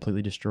being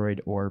completely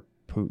destroyed or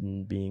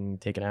Putin being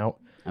taken out.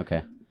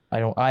 Okay. I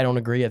don't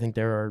agree. I think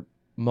there are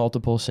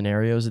multiple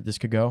scenarios that this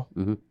could go.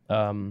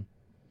 Mm-hmm.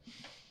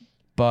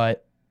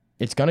 But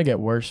it's gonna get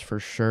worse for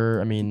sure.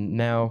 I mean,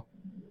 now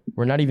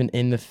we're not even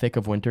in the thick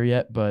of winter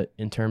yet, but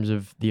in terms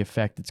of the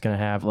effect it's gonna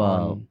have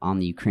on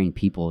the Ukraine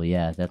people,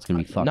 yeah, that's gonna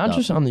be fucked up. Not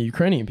just on the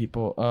Ukrainian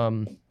people.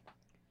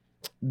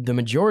 The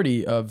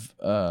majority of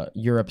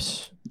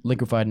Europe's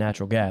liquefied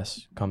natural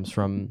gas comes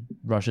from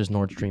Russia's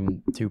Nord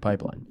Stream 2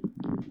 pipeline,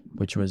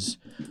 which was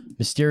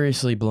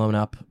mysteriously blown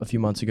up a few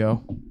months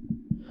ago.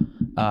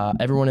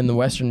 Everyone in the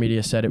Western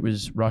media said it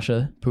was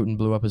Russia. Putin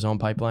blew up his own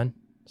pipeline.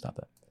 Stop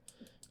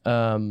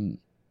that.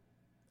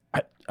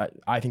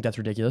 I think that's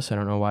ridiculous. I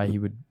don't know why he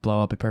would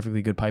blow up a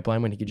perfectly good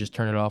pipeline when he could just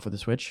turn it off with a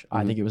switch. Mm-hmm.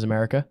 I think it was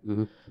America,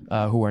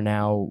 who are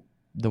now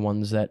the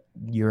ones that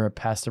Europe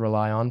has to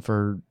rely on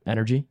for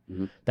energy.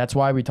 Mm-hmm. That's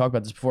why we talked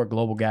about this before.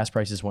 Global gas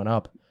prices went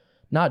up,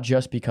 not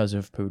just because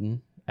of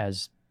Putin,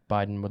 as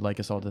Biden would like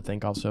us all to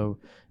think. Also,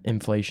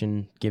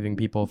 inflation, giving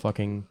people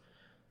fucking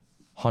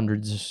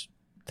hundreds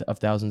of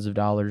thousands of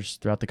dollars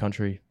throughout the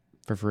country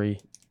for free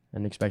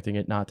and expecting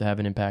it not to have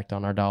an impact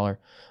on our dollar.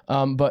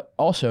 But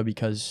also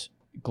because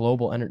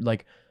global energy,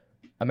 like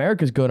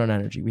America's good on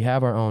energy. We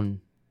have our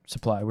own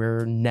supply.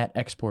 We're net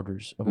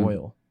exporters of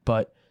oil,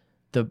 but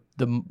the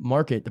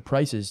market, the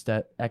prices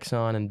that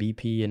Exxon and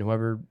BP and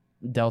whoever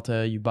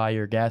Delta you buy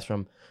your gas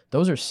from,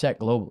 those are set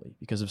globally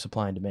because of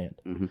supply and demand.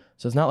 Mm-hmm.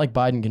 So it's not like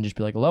Biden can just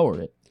be like, lower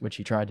it, which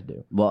he tried to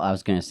do. Well, I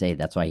was going to say,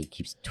 that's why he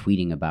keeps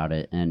tweeting about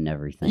it and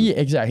everything. Yeah,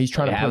 exactly. He's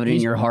trying to have it in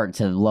your heart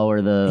to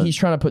lower the... He's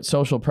trying to put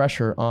social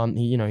pressure on,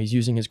 he's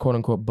using his quote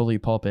unquote bully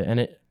pulpit.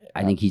 And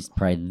I think he's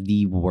probably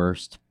the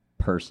worst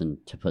person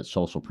to put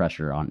social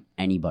pressure on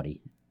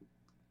anybody.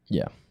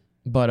 Yeah.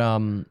 But,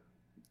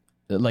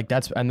 like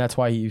that's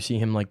why you see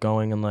him like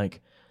going and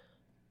like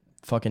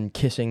fucking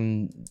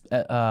kissing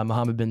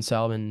Mohammed bin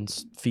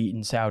Salman's feet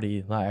in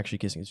Saudi, not actually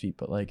kissing his feet,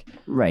 but like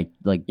right,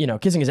 like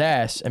kissing his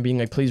ass and being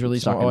like, please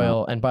release more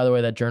oil. And by the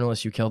way, that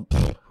journalist you killed,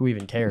 who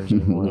even cares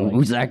anymore? Like,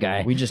 who's that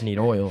guy? We just need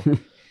oil.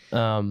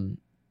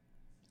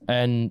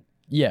 And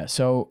yeah,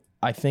 so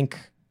I think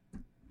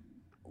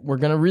we're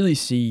gonna really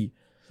see,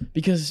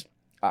 because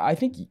I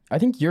think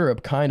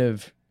Europe kind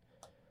of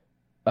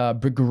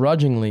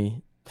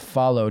begrudgingly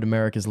followed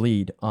America's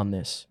lead on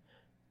this,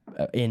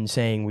 in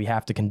saying we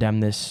have to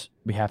condemn this.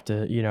 We have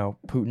to,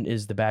 Putin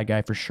is the bad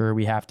guy for sure.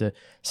 We have to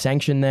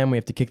sanction them. We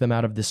have to kick them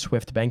out of the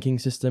SWIFT banking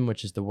system,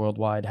 which is the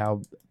worldwide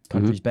how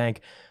countries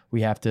bank.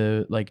 We have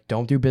to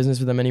don't do business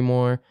with them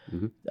anymore.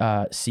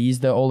 Seize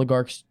the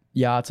oligarchs'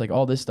 yachts, like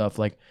all this stuff.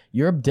 Like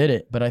Europe did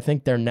it, but I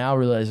think they're now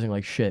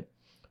realizing shit,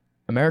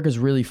 America's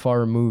really far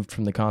removed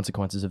from the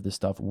consequences of this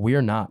stuff.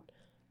 We're not.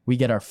 We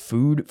get our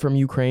food from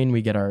Ukraine.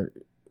 We get our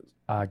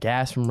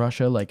gas from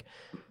Russia. Like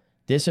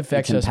this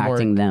affects us more.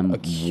 It's impacting them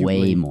acutely.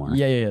 Way more.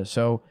 Yeah.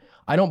 So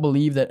I don't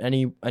believe that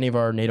any of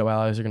our NATO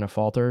allies are going to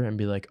falter and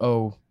be like,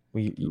 oh,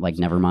 we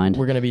never mind.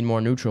 We're going to be more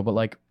neutral.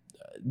 But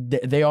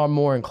they are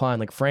more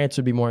inclined. Like France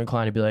would be more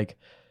inclined to be like,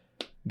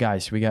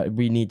 guys, we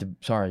need the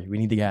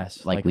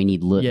gas. We need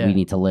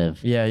to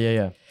live.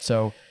 Yeah.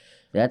 So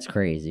that's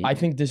crazy. I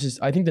think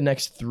the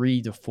next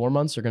 3 to 4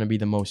 months are going to be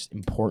the most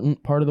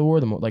important part of the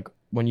war.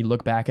 When you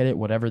look back at it,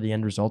 whatever the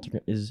end result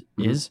is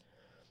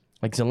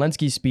like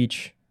Zelensky's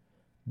speech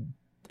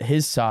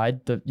his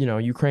side,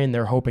 Ukraine,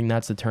 they're hoping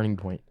that's the turning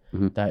point.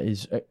 That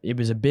is, it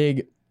was a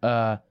big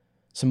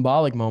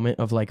symbolic moment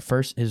of like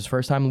his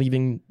first time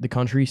leaving the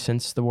country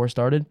since the war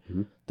started.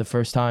 The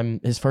first time,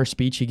 his first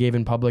speech he gave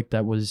in public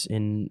that was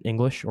in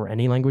English or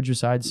any language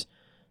besides,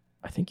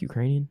 I think,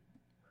 Ukrainian.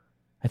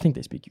 I think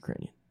they speak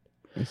Ukrainian.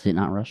 Is it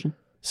not Russian?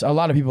 So a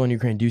lot of people in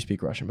Ukraine do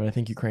speak Russian, but I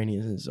think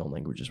Ukrainian is his own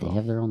language as well. They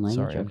have their own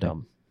language. Sorry, I'm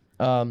dumb.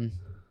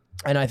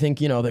 And I think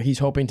that he's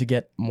hoping to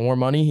get more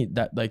money.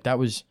 That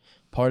was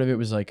part of it,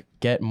 was like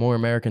get more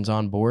Americans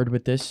on board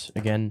with this.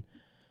 Again,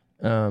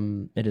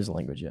 it is a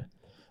language, yeah.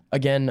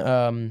 Again,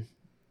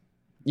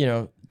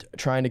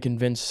 trying to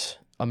convince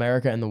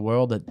America and the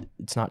world that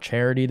it's not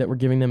charity that we're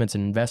giving them; it's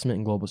an investment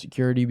in global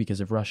security. Because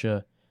if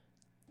Russia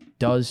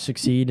does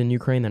succeed in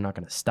Ukraine, they're not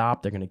going to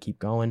stop; they're going to keep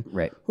going.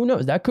 Right? Who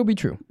knows? That could be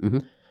true.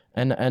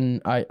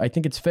 And I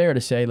think it's fair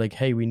to say, like,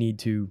 hey, we need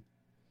to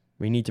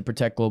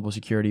protect global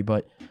security,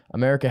 but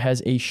America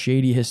has a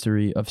shady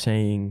history of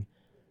saying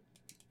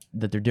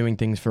that they're doing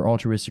things for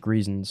altruistic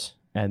reasons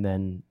and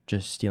then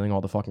just stealing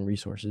all the fucking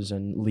resources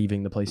and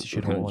leaving the place a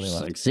shithole when they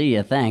left. Like, see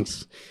ya,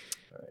 thanks.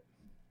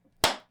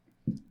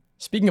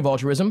 Speaking of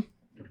altruism,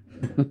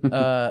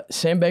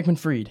 Sam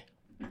Bankman-Fried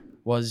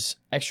was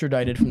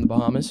extradited from the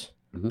Bahamas,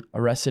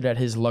 arrested at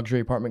his luxury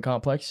apartment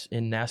complex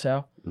in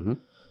Nassau.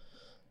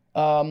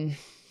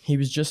 He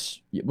was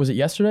was it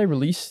yesterday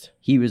released?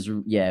 It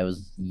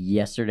was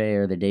yesterday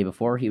or the day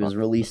before. He was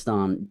released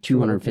on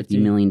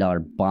 $250 million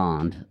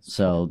bond.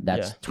 So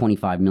that's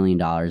 $25 million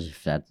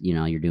if that,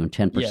 you're doing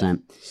 10%. Yeah.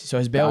 So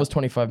his bail was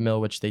 $25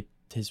 million, which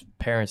his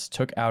parents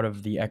took out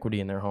of the equity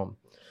in their home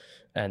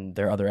and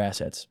their other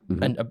assets.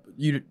 And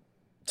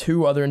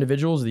two other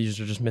individuals, these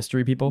are just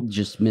mystery people?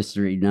 Just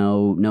mystery,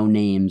 no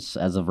names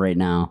as of right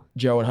now.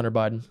 Joe and Hunter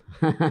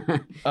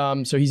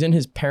Biden. So he's in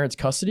his parents'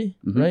 custody,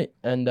 right?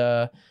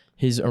 And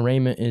his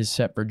arraignment is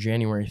set for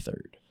January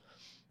 3rd.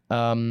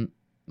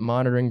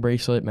 Monitoring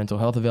bracelet, mental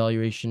health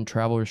evaluation,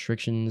 travel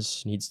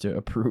restrictions, needs to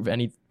approve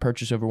any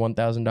purchase over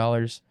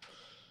 $1,000.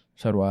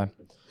 So do I.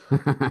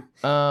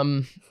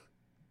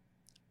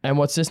 And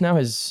what's this now?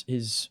 Is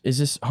this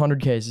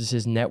 100K? Is this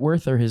his net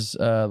worth or his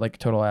like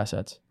total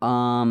assets?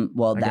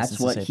 Well, that's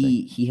what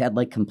he had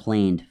like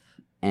complained,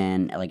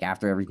 and like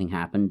after everything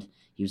happened,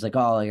 he was like,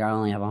 "Oh, like I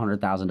only have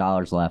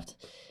 $100,000 left."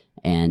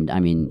 And I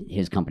mean,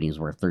 his company is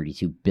worth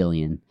 $32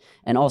 billion.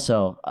 And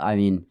also, I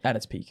mean, at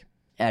its peak,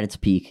 I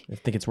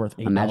think it's worth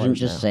 $8 imagine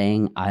just now.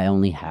 saying I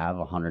only have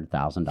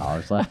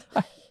 $100,000 left.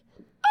 I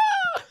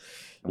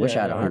wish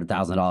I had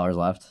 $100,000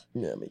 left.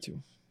 Yeah, me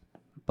too.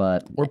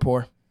 But we're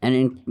poor.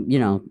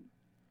 And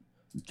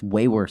it's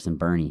way worse than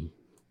Bernie.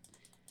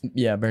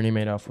 Yeah, Bernie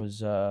Madoff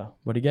was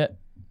what'd he get?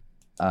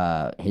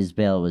 His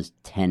bail was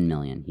 $10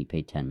 million. He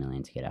paid $10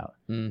 million to get out.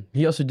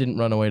 He also didn't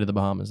run away to the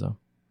Bahamas though.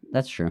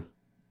 That's true.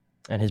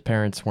 And his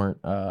parents weren't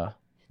the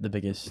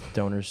biggest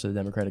donors to the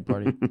Democratic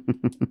Party.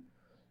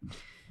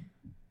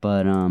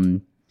 But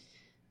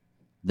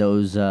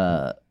those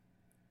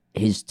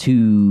his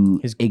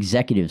two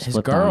executives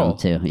flipped on him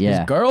too. Yeah,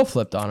 his girl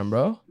flipped on him,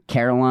 bro.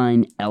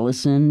 Caroline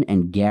Ellison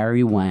and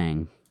Gary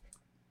Wang.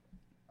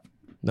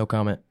 No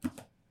comment.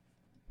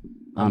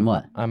 On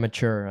what? I'm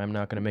mature. I'm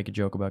not going to make a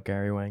joke about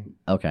Gary Wang.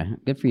 Okay,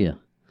 good for you.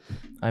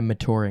 I'm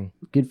maturing.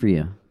 Good for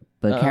you.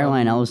 But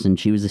Caroline Ellison,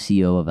 she was the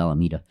CEO of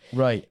Alameda.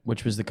 Right,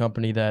 which was the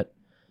company that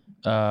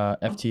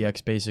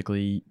FTX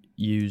basically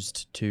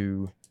used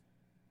to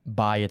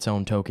buy its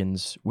own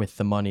tokens with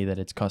the money that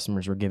its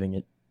customers were giving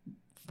it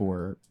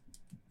for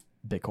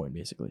Bitcoin,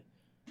 basically.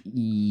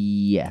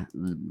 Yeah,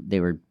 they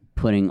were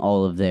putting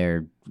all of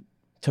their...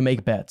 To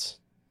make bets.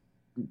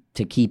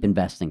 To keep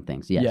investing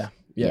things, yes.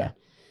 Yeah.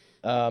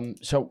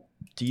 So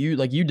do you,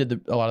 like you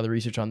did a lot of the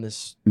research on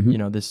this,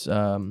 this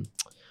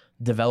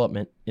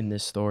development in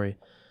this story.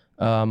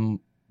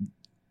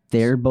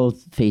 They're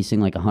both facing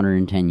like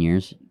 110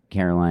 years,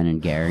 Caroline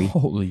and Gary.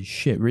 Holy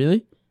shit,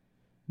 really?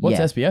 What's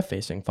SBF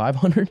facing?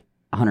 500?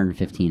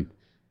 115.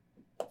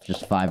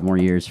 Just 5 more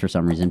years for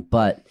some reason.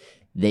 But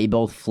they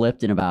both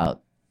flipped in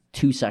about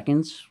 2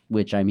 seconds,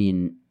 which I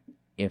mean,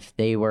 if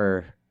they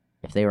were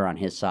on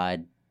his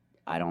side,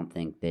 I don't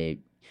think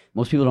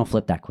most people don't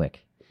flip that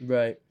quick.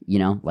 Right.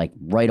 Like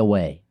right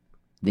away.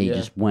 They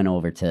just went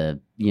over to,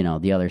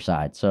 the other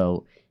side.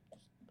 So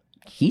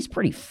he's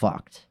pretty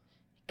fucked.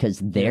 Because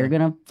they're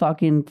going to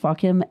fucking fuck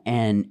him,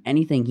 and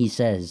anything he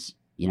says,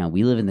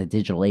 we live in the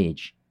digital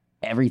age.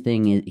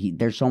 Everything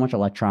there's so much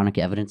electronic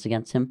evidence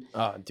against him.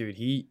 Oh, dude,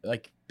 he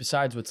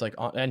besides what's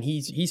and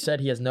he said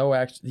he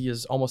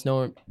has almost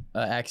no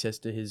access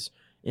to his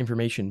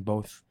information,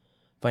 both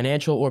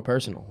financial or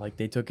personal. Like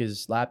they took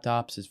his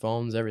laptops, his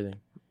phones, everything.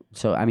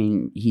 So I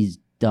mean, he's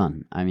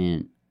done. I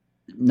mean,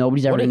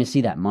 nobody's ever going to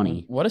see that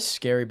money. What a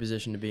scary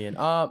position to be in.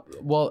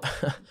 Well,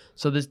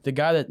 so the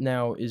guy that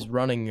now is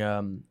running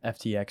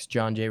FTX,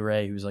 John J.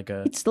 Ray, who's like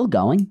it's still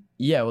going.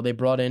 Yeah, well, they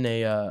brought in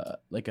a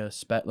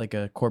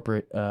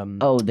corporate.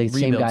 The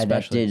same guy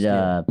that did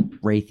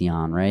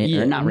Raytheon, right?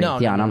 Yeah, or not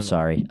Raytheon. No. I'm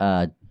sorry.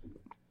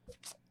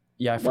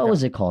 Yeah, I forgot. What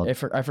was it called? I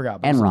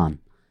forgot. Enron.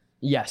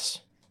 Yes.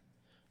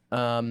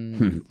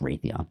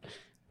 Raytheon.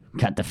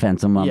 Got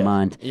defense on my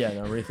mind. Yeah,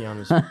 no, Raytheon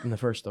was in the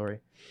first story.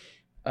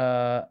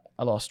 I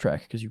lost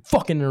track because you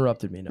fucking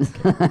interrupted me. No,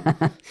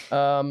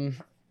 I'm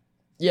kidding.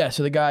 Yeah,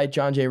 so the guy,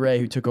 John J. Ray,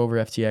 who took over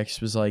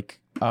FTX, was like,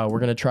 we're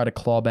going to try to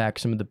claw back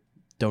some of the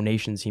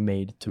donations he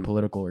made to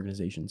political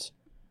organizations.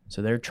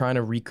 So they're trying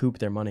to recoup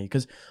their money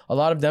because a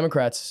lot of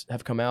Democrats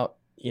have come out,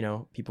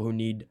 people who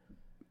need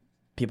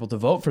people to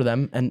vote for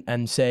them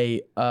and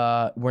say,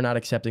 we're not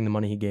accepting the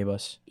money he gave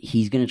us.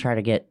 He's going to try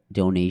to get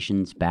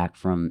donations back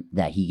from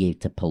that he gave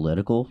to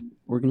political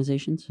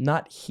organizations?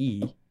 Not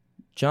he.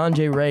 John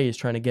J. Ray is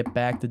trying to get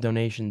back the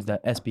donations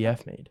that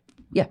SBF made.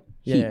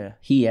 Yeah.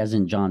 He as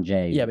in John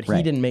J. Yeah, but Ray.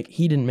 he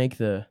didn't make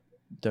the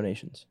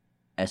donations.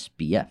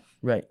 SBF.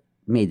 Right.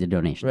 Made the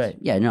donations. Right.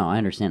 Yeah, no, I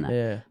understand that.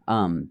 Yeah.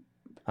 I'm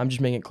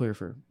just making it clear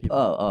for people.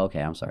 Oh,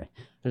 okay. I'm sorry.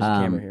 There's a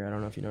camera here. I don't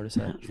know if you noticed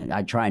that.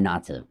 I try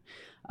not to.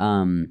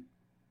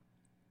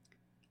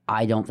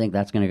 I don't think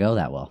that's going to go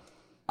that well.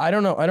 I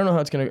don't know how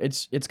it's gonna.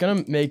 It's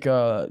gonna make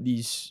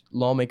these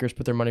lawmakers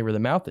put their money where their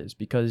mouth is,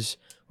 because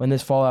when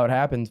this fallout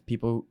happens,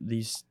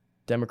 these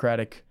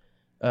Democratic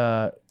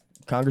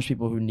Congress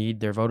people who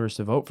need their voters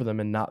to vote for them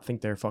and not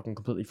think they're fucking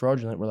completely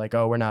fraudulent, we're like,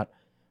 oh, we're not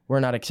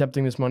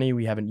accepting this money.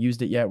 We haven't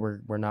used it yet.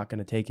 We're not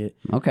gonna take it.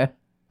 Okay.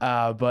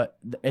 But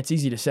it's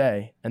easy to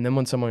say, and then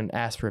when someone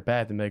asks for it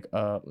back, they're like,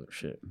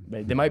 shit.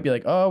 They might be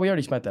like, oh, we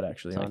already spent that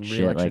actually on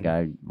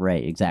re-election.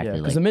 Right, exactly.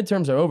 Yeah, because the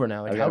midterms are over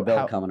now. Like, I got a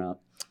bill coming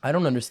up. I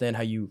don't understand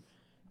how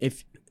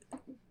if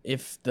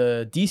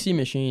the DC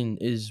machine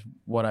is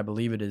what I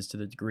believe it is, to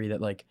the degree that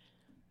like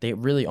they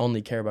really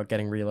only care about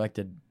getting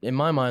reelected. In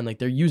my mind, like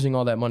they're using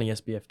all that money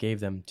SBF gave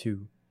them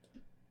to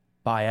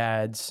buy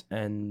ads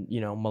and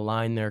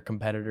malign their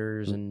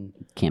competitors and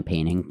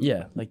campaigning.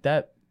 Yeah, like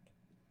that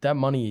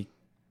money,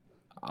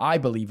 I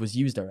believe, was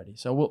used already.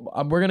 So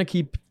we're gonna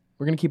keep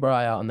our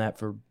eye out on that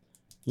for.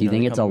 Do you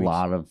think it's a weeks.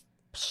 lot of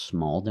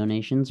small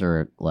donations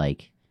or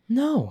like?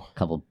 No. A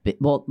couple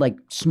like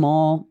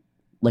small,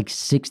 like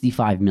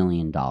 $65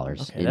 million.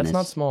 Okay, that's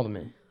not small to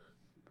me.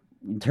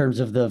 In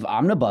terms of the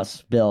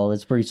omnibus bill,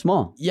 it's pretty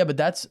small. Yeah, but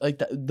that's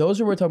like those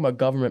are we're talking about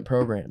government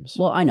programs.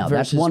 Well, I know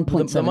that's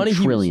 1.7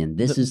 trillion.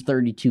 This is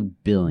 32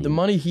 billion. The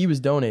money he was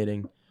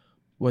donating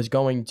was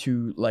going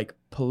to like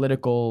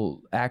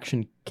political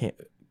action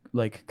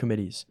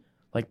committees,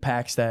 like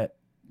PACs that.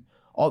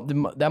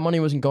 That money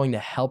wasn't going to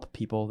help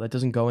people. That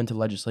doesn't go into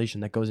legislation.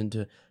 That goes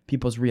into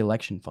people's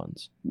re-election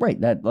funds. Right.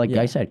 That,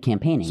 I said,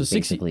 campaigning. So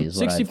basically is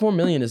 64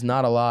 million is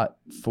not a lot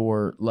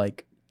for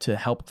to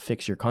help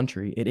fix your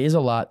country. It is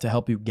a lot to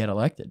help you get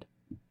elected.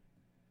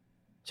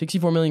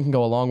 64 million can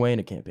go a long way in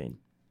a campaign.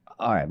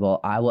 All right. Well,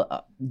 I will.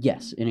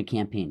 Yes, in a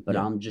campaign, but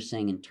I'm just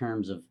saying in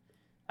terms of,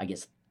 I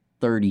guess,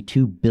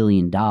 $32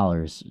 billion.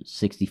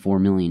 64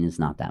 million is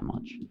not that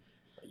much.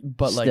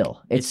 But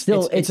still,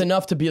 it's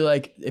enough to be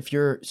like, if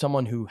you're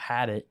someone who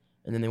had it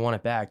and then they want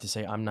it back, to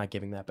say, I'm not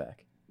giving that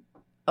back.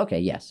 Okay.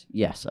 Yes.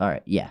 All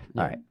right. Yeah.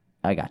 All right.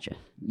 I got you.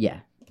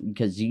 Yeah.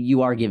 Because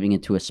you are giving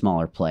it to a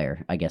smaller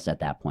player, I guess, at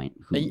that point.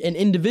 An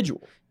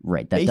individual.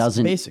 Right. That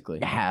doesn't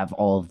basically have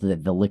all of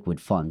the liquid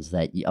funds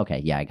that.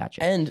 Okay. Yeah. I got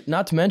you. And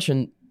not to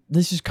mention,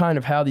 this is kind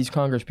of how these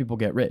Congress people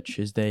get rich,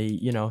 is they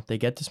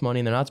get this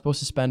money and they're not supposed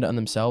to spend it on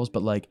themselves,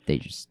 but like they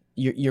just.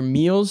 Your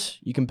meals,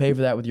 you can pay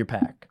for that with your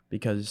PAC,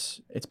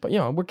 because it's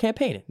we're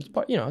campaigning. It's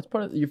part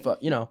of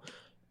your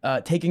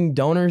taking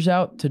donors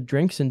out to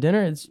drinks and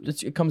dinner.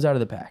 It comes out of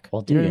the PAC.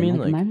 Well, dude, you know what I mean?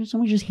 Like, imagine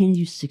someone just handed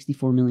you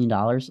 $64 million.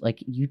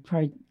 Like you'd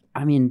probably.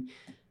 I mean,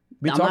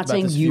 I'm not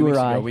saying you or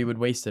I. We would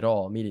waste it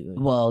all immediately.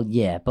 Well,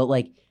 yeah, but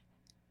like,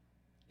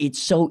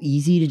 it's so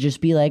easy to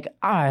just be like,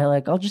 all right,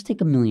 like I'll just take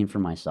 $1 million for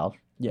myself.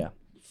 Yeah.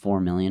 4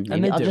 million.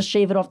 Maybe I'll just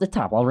shave it off the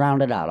top. I'll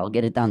round it out. I'll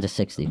get it down to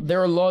 60.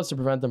 There are laws to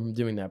prevent them from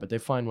doing that, but they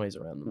find ways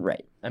around them.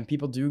 Right. And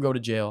people do go to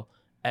jail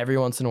every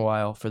once in a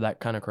while for that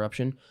kind of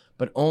corruption,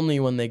 but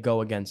only when they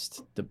go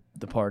against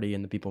the party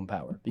and the people in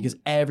power, because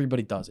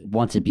everybody does it.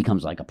 Once it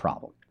becomes like a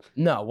problem.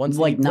 No, once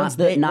not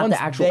the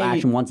actual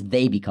action. Once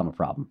they become a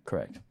problem.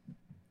 Correct.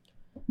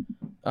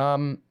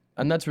 And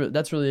that's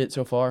really it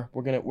so far.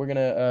 We're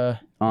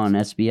gonna on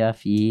SBF.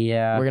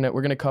 Yeah.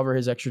 We're gonna cover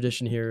his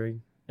extradition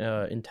hearing.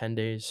 In 10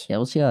 days. Yeah,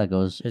 we'll see how that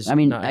goes.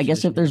 I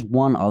guess if there's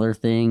one other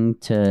thing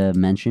to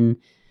mention,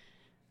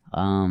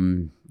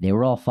 they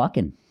were all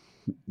fucking.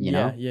 You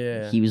know?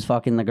 Yeah. He was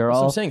fucking the girl.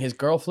 That's what I'm saying. His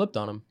girl flipped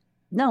on him.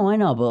 No, I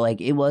know, but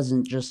like it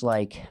wasn't just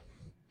like,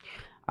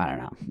 I don't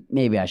know.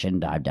 Maybe I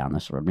shouldn't dive down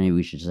this road. Maybe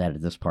we should just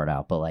edit this part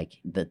out. But like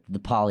the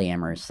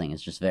polyamorous thing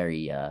is just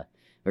very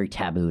very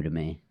taboo to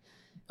me.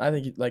 I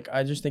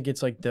just think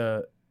it's like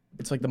the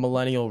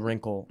millennial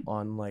wrinkle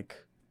on like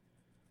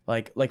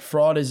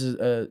fraud is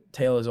a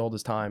tale as old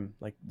as time.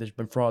 Like there's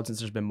been fraud since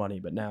there's been money,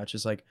 but now it's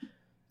just like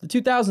the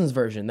 2000s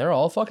version. They're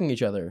all fucking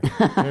each other. You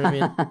know what I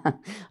mean?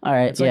 All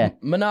right, it's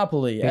like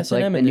Monopoly, it's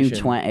S&M like the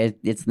edition. new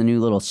it's the new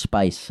little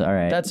spice. All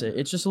right, that's it.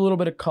 It's just a little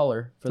bit of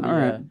color for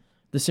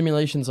the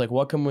simulations. Like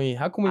how can we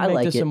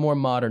make this a more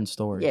modern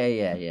story?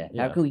 Yeah.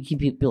 How can we keep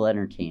people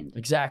entertained?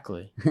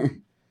 Exactly.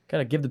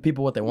 Gotta give the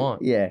people what they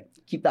want. Yeah,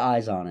 keep the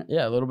eyes on it.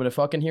 Yeah, a little bit of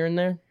fucking here and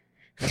there.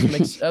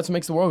 That's what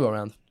makes the world go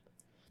round.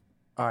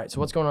 All right, so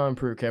what's going on in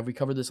Peru, Kev? We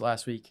covered this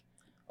last week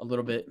a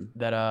little bit,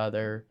 that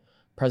their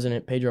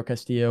president, Pedro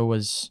Castillo,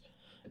 was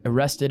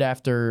arrested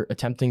after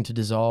attempting to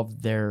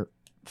dissolve their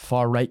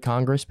far-right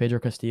Congress. Pedro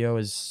Castillo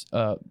is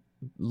a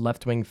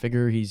left-wing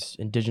figure. He's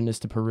indigenous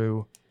to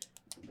Peru.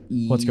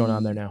 What's going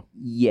on there now?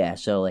 Yeah,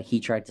 so like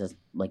he tried to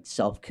like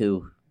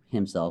self-coup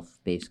himself,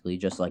 basically,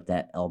 just like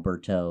that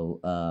Alberto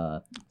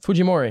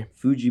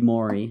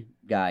Fujimori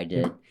guy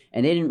did.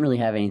 And they didn't really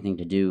have anything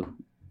to do.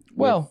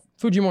 Well,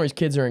 Fujimori's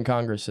kids are in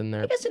Congress, and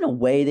they're... I guess in a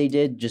way they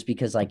did, just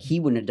because like he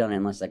wouldn't have done it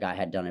unless that guy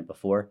had done it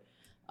before.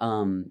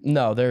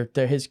 No, they're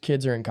his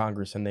kids are in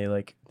Congress, and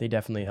they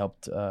definitely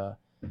helped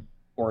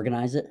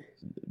organize it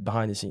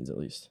behind the scenes, at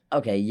least.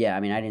 Okay, yeah. I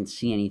mean, I didn't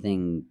see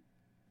anything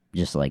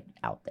just like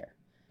out there.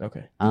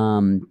 Okay.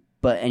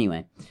 But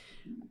anyway,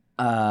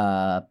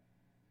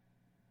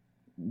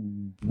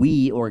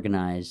 we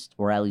organized,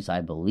 or at least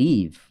I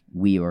believe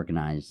we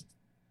organized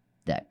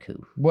that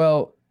coup.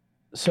 Well,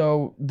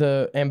 so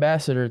the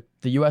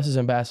U.S.'s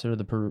ambassador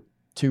to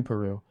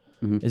Peru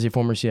is a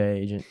former CIA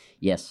agent.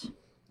 Yes.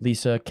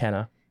 Lisa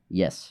Kenna.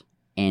 Yes.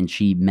 And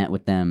she met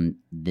with them.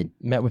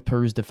 Met with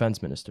Peru's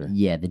defense minister.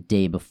 Yeah, the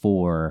day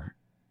before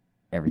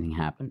everything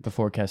happened.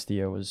 Before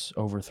Castillo was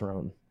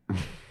overthrown.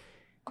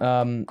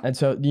 And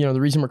so, the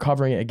reason we're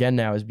covering it again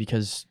now is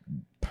because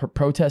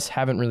protests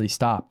haven't really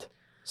stopped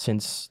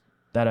since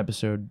that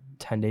episode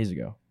 10 days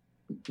ago.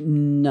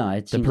 No,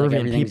 it seems the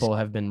Peruvian like people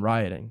have been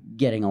rioting.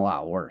 Getting a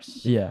lot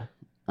worse. Yeah.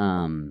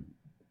 And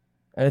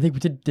I think,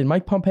 did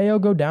Mike Pompeo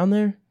go down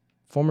there?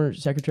 Former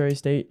Secretary of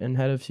State and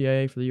head of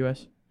CIA for the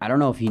U.S.? I don't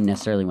know if he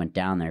necessarily went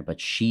down there, but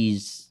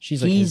he's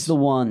like the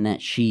one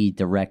that she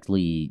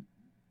directly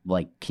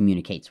like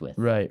communicates with.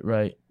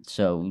 Right.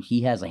 So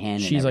he has a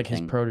hand in She's like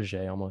everything. his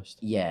protege almost.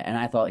 Yeah, and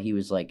I thought he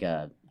was like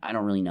I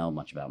don't really know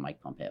much about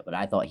Mike Pompeo, but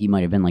I thought he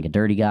might have been like a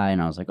dirty guy,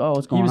 and I was like, oh,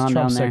 what's going on down there?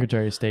 He was Trump's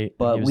Secretary of State.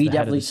 But he was we the head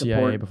definitely of the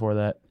CIA before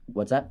that.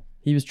 What's that?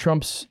 He was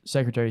Trump's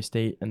Secretary of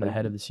State and the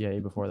head of the CIA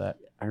before that.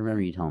 I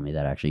remember you telling me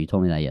that, actually. You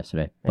told me that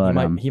yesterday. And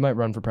but he might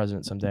run for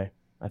president someday,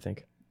 I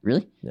think.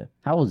 Really? Yeah.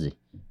 How old is he?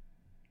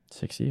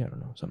 60? I don't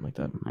know. Something like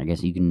that. I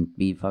guess you can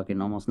be fucking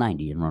almost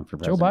 90 and run for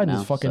president Joe Biden now,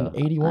 is fucking so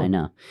 81. I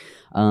know.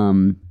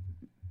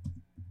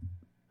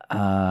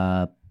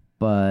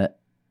 But...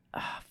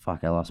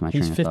 fuck, I lost my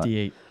train of thought.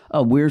 He's 58.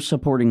 Oh, we're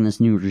supporting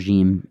this new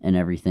regime and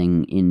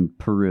everything in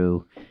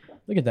Peru.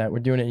 Look at that. We're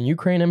doing it in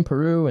Ukraine and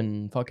Peru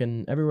and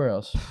fucking everywhere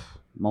else.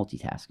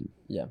 Multitasking.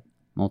 Yeah.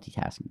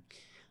 Multitasking.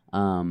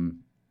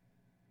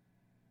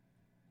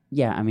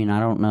 Yeah, I mean, I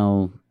don't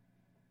know.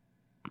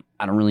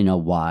 I don't really know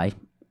why.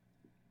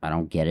 I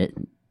don't get it,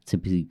 to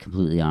be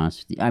completely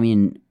honest with you. I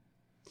mean,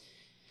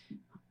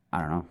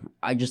 I don't know.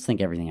 I just think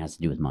everything has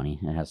to do with money.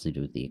 It has to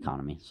do with the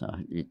economy. So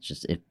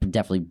it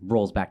definitely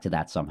rolls back to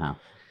that somehow.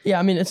 Yeah,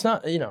 I mean, it's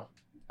not,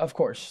 of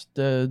course,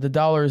 the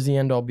dollar is the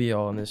end all be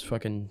all in this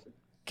fucking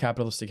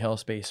capitalistic hell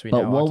space we now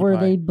occupy. But what were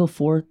they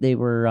before? They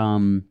were,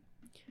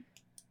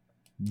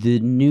 the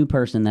new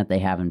person that they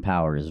have in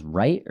power is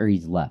right or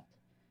he's left?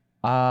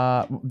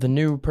 The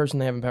new person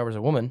they have in power is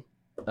a woman.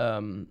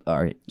 All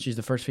right. She's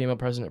the first female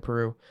president of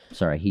Peru.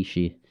 Sorry, he,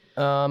 she.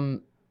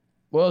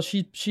 Well,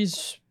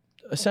 she's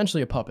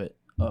essentially a puppet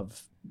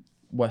of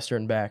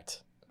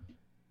Western-backed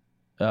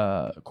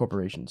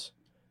corporations.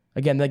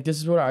 Again, like this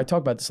is what I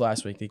talked about this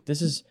last week. Like,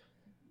 this is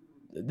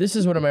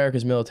what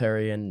America's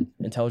military and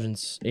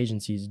intelligence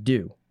agencies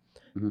do.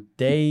 Mm-hmm.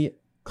 They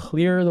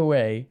clear the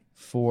way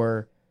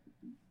for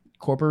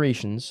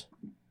corporations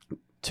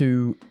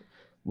to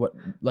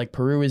like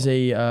Peru is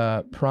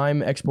a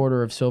prime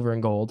exporter of silver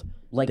and gold.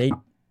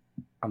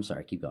 I'm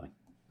sorry, keep going.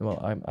 Well,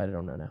 I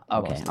don't know now.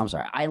 Okay, I'm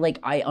sorry.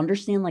 I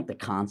understand like the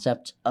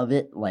concept of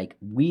it. Like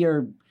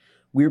we're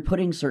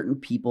putting certain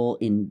people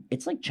in.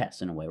 It's like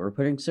chess in a way. We're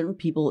putting certain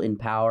people in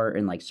power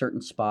in like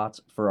certain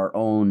spots for our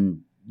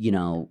own.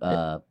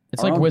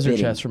 It's like wizard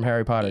chess from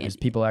Harry Potter because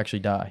people actually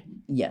die.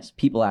 Yes,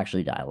 people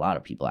actually die. A lot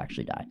of people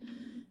actually die.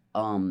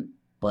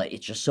 But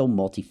it's just so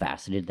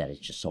multifaceted that it's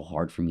just so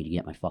hard for me to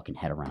get my fucking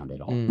head around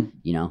it all.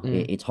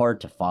 It's hard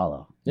to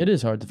follow. It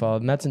is hard to follow,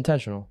 and that's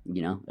intentional.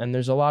 And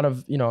there's a lot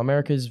of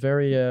America's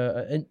very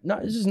and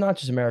this is not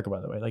just America,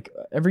 by the way. Like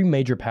every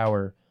major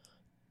power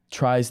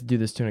tries to do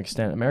this to an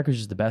extent. America's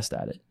just the best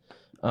at it.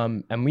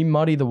 And we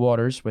muddy the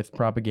waters with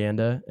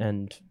propaganda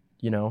and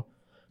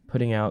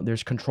putting out.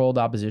 There's controlled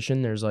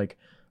opposition. There's like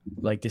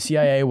the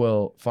CIA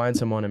will find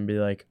someone and be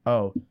like,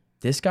 oh,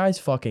 this guy's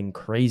fucking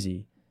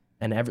crazy.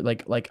 And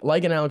like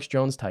an Alex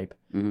Jones type,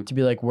 to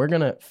be like, we're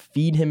gonna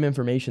feed him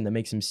information that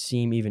makes him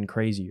seem even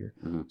crazier,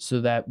 so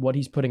that what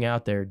he's putting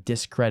out there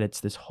discredits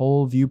this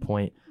whole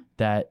viewpoint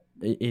that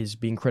is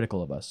being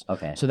critical of us.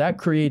 Okay. So that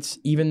creates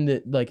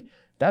even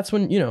that's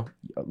when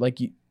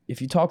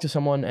if you talk to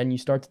someone and you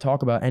start to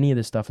talk about any of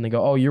this stuff and they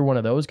go, oh, you're one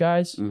of those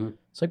guys.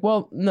 It's like,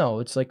 well, no,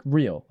 it's like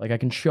real. Like I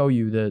can show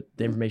you the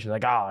information.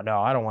 Like, oh no,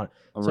 I don't want.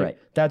 Right.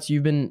 Like,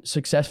 you've been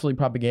successfully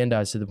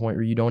propagandized to the point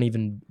where you don't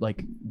even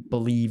like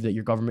believe that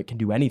your government can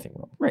do anything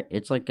wrong. Right.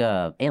 It's like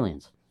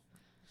aliens.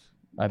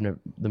 The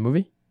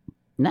movie?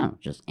 No,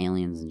 just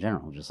aliens in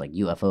general. Just like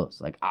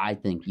UFOs. Like I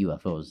think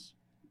UFOs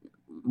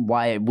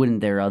why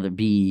wouldn't there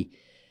be,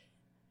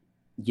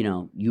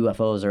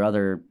 UFOs or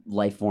other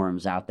life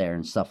forms out there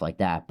and stuff like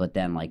that? But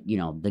then, like,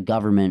 the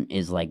government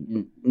is like,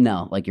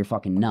 no, like, you're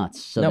fucking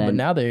nuts. So but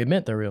now they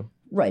admit they're real.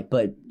 Right,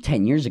 but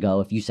 10 years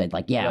ago, if you said,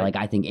 like, yeah, like,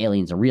 I think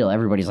aliens are real,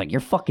 everybody's like,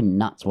 you're fucking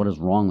nuts. What is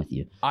wrong with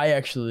you? I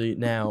actually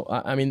now,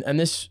 I mean, and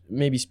this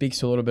maybe speaks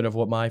to a little bit of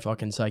what my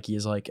fucking psyche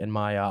is like and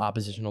my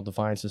oppositional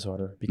defiance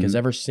disorder. Because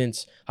ever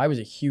since, I was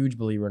a huge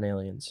believer in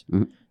aliens.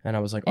 And I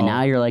was like, and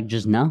now you're like,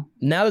 just no?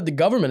 Now that the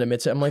government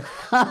admits it, I'm like,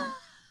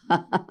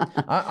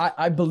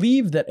 I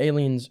believe that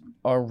aliens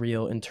are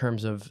real in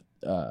terms of,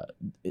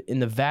 in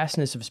the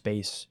vastness of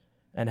space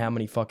and how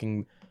many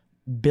fucking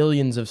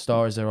billions of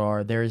stars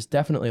there is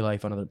definitely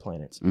life on other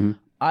planets.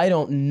 I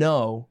don't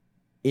know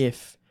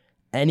if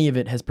any of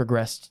it has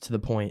progressed to the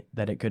point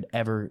that it could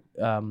ever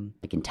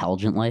like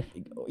intelligent life.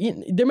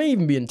 There may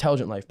even be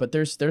intelligent life, but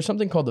there's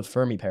something called the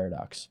Fermi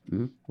paradox,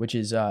 which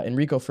is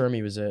Enrico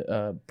Fermi was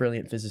a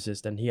brilliant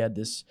physicist, and he had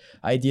this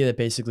idea that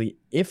basically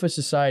if a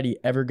society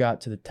ever got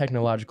to the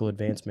technological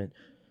advancement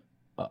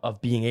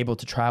of being able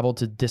to travel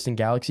to distant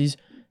galaxies,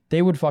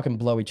 they would fucking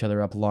blow each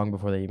other up long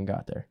before they even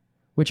got there.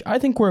 Which I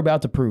think we're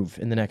about to prove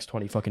in the next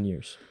 20 fucking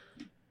years.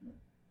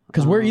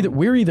 Because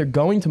we're either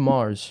going to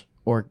Mars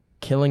or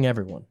killing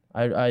everyone.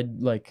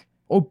 I'd like,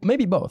 oh,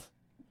 maybe both.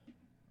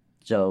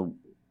 So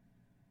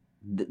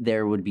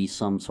there would be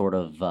some sort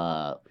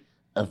of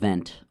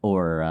event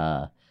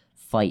or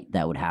fight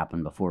that would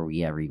happen before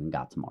we ever even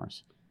got to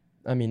Mars.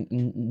 I mean,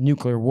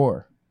 nuclear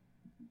war.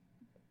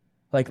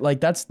 Like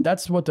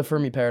that's what the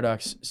Fermi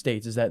paradox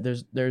states, is that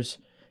there's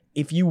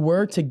if you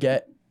were to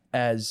get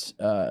as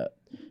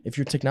if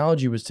your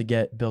technology was to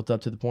get built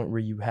up to the point where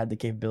you had the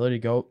capability to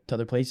go to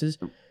other places,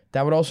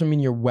 that would also mean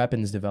your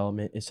weapons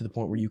development is to the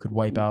point where you could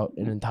wipe out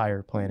an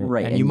entire planet.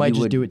 Right. And you might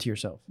just do it to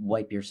yourself.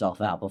 Wipe yourself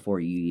out before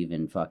you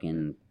even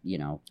fucking,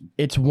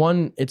 It's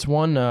one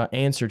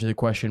answer to the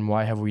question,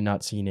 why have we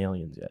not seen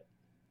aliens yet?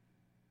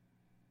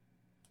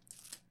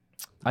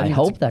 I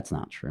hope that's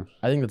not true.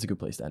 I think that's a good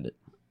place to end it.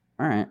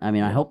 All right. I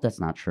mean, I hope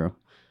that's not true.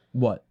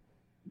 What?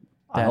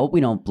 I hope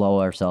we don't blow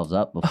ourselves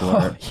up before.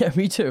 Oh, yeah,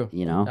 me too.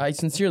 I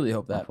sincerely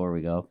hope that. Before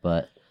we go,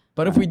 but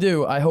if we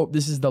do, I hope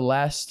this is the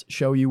last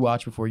show you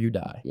watch before you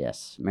die.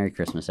 Yes. Merry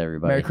Christmas,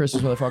 everybody. Merry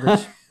Christmas,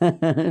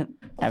 motherfuckers.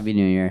 Happy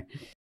New Year.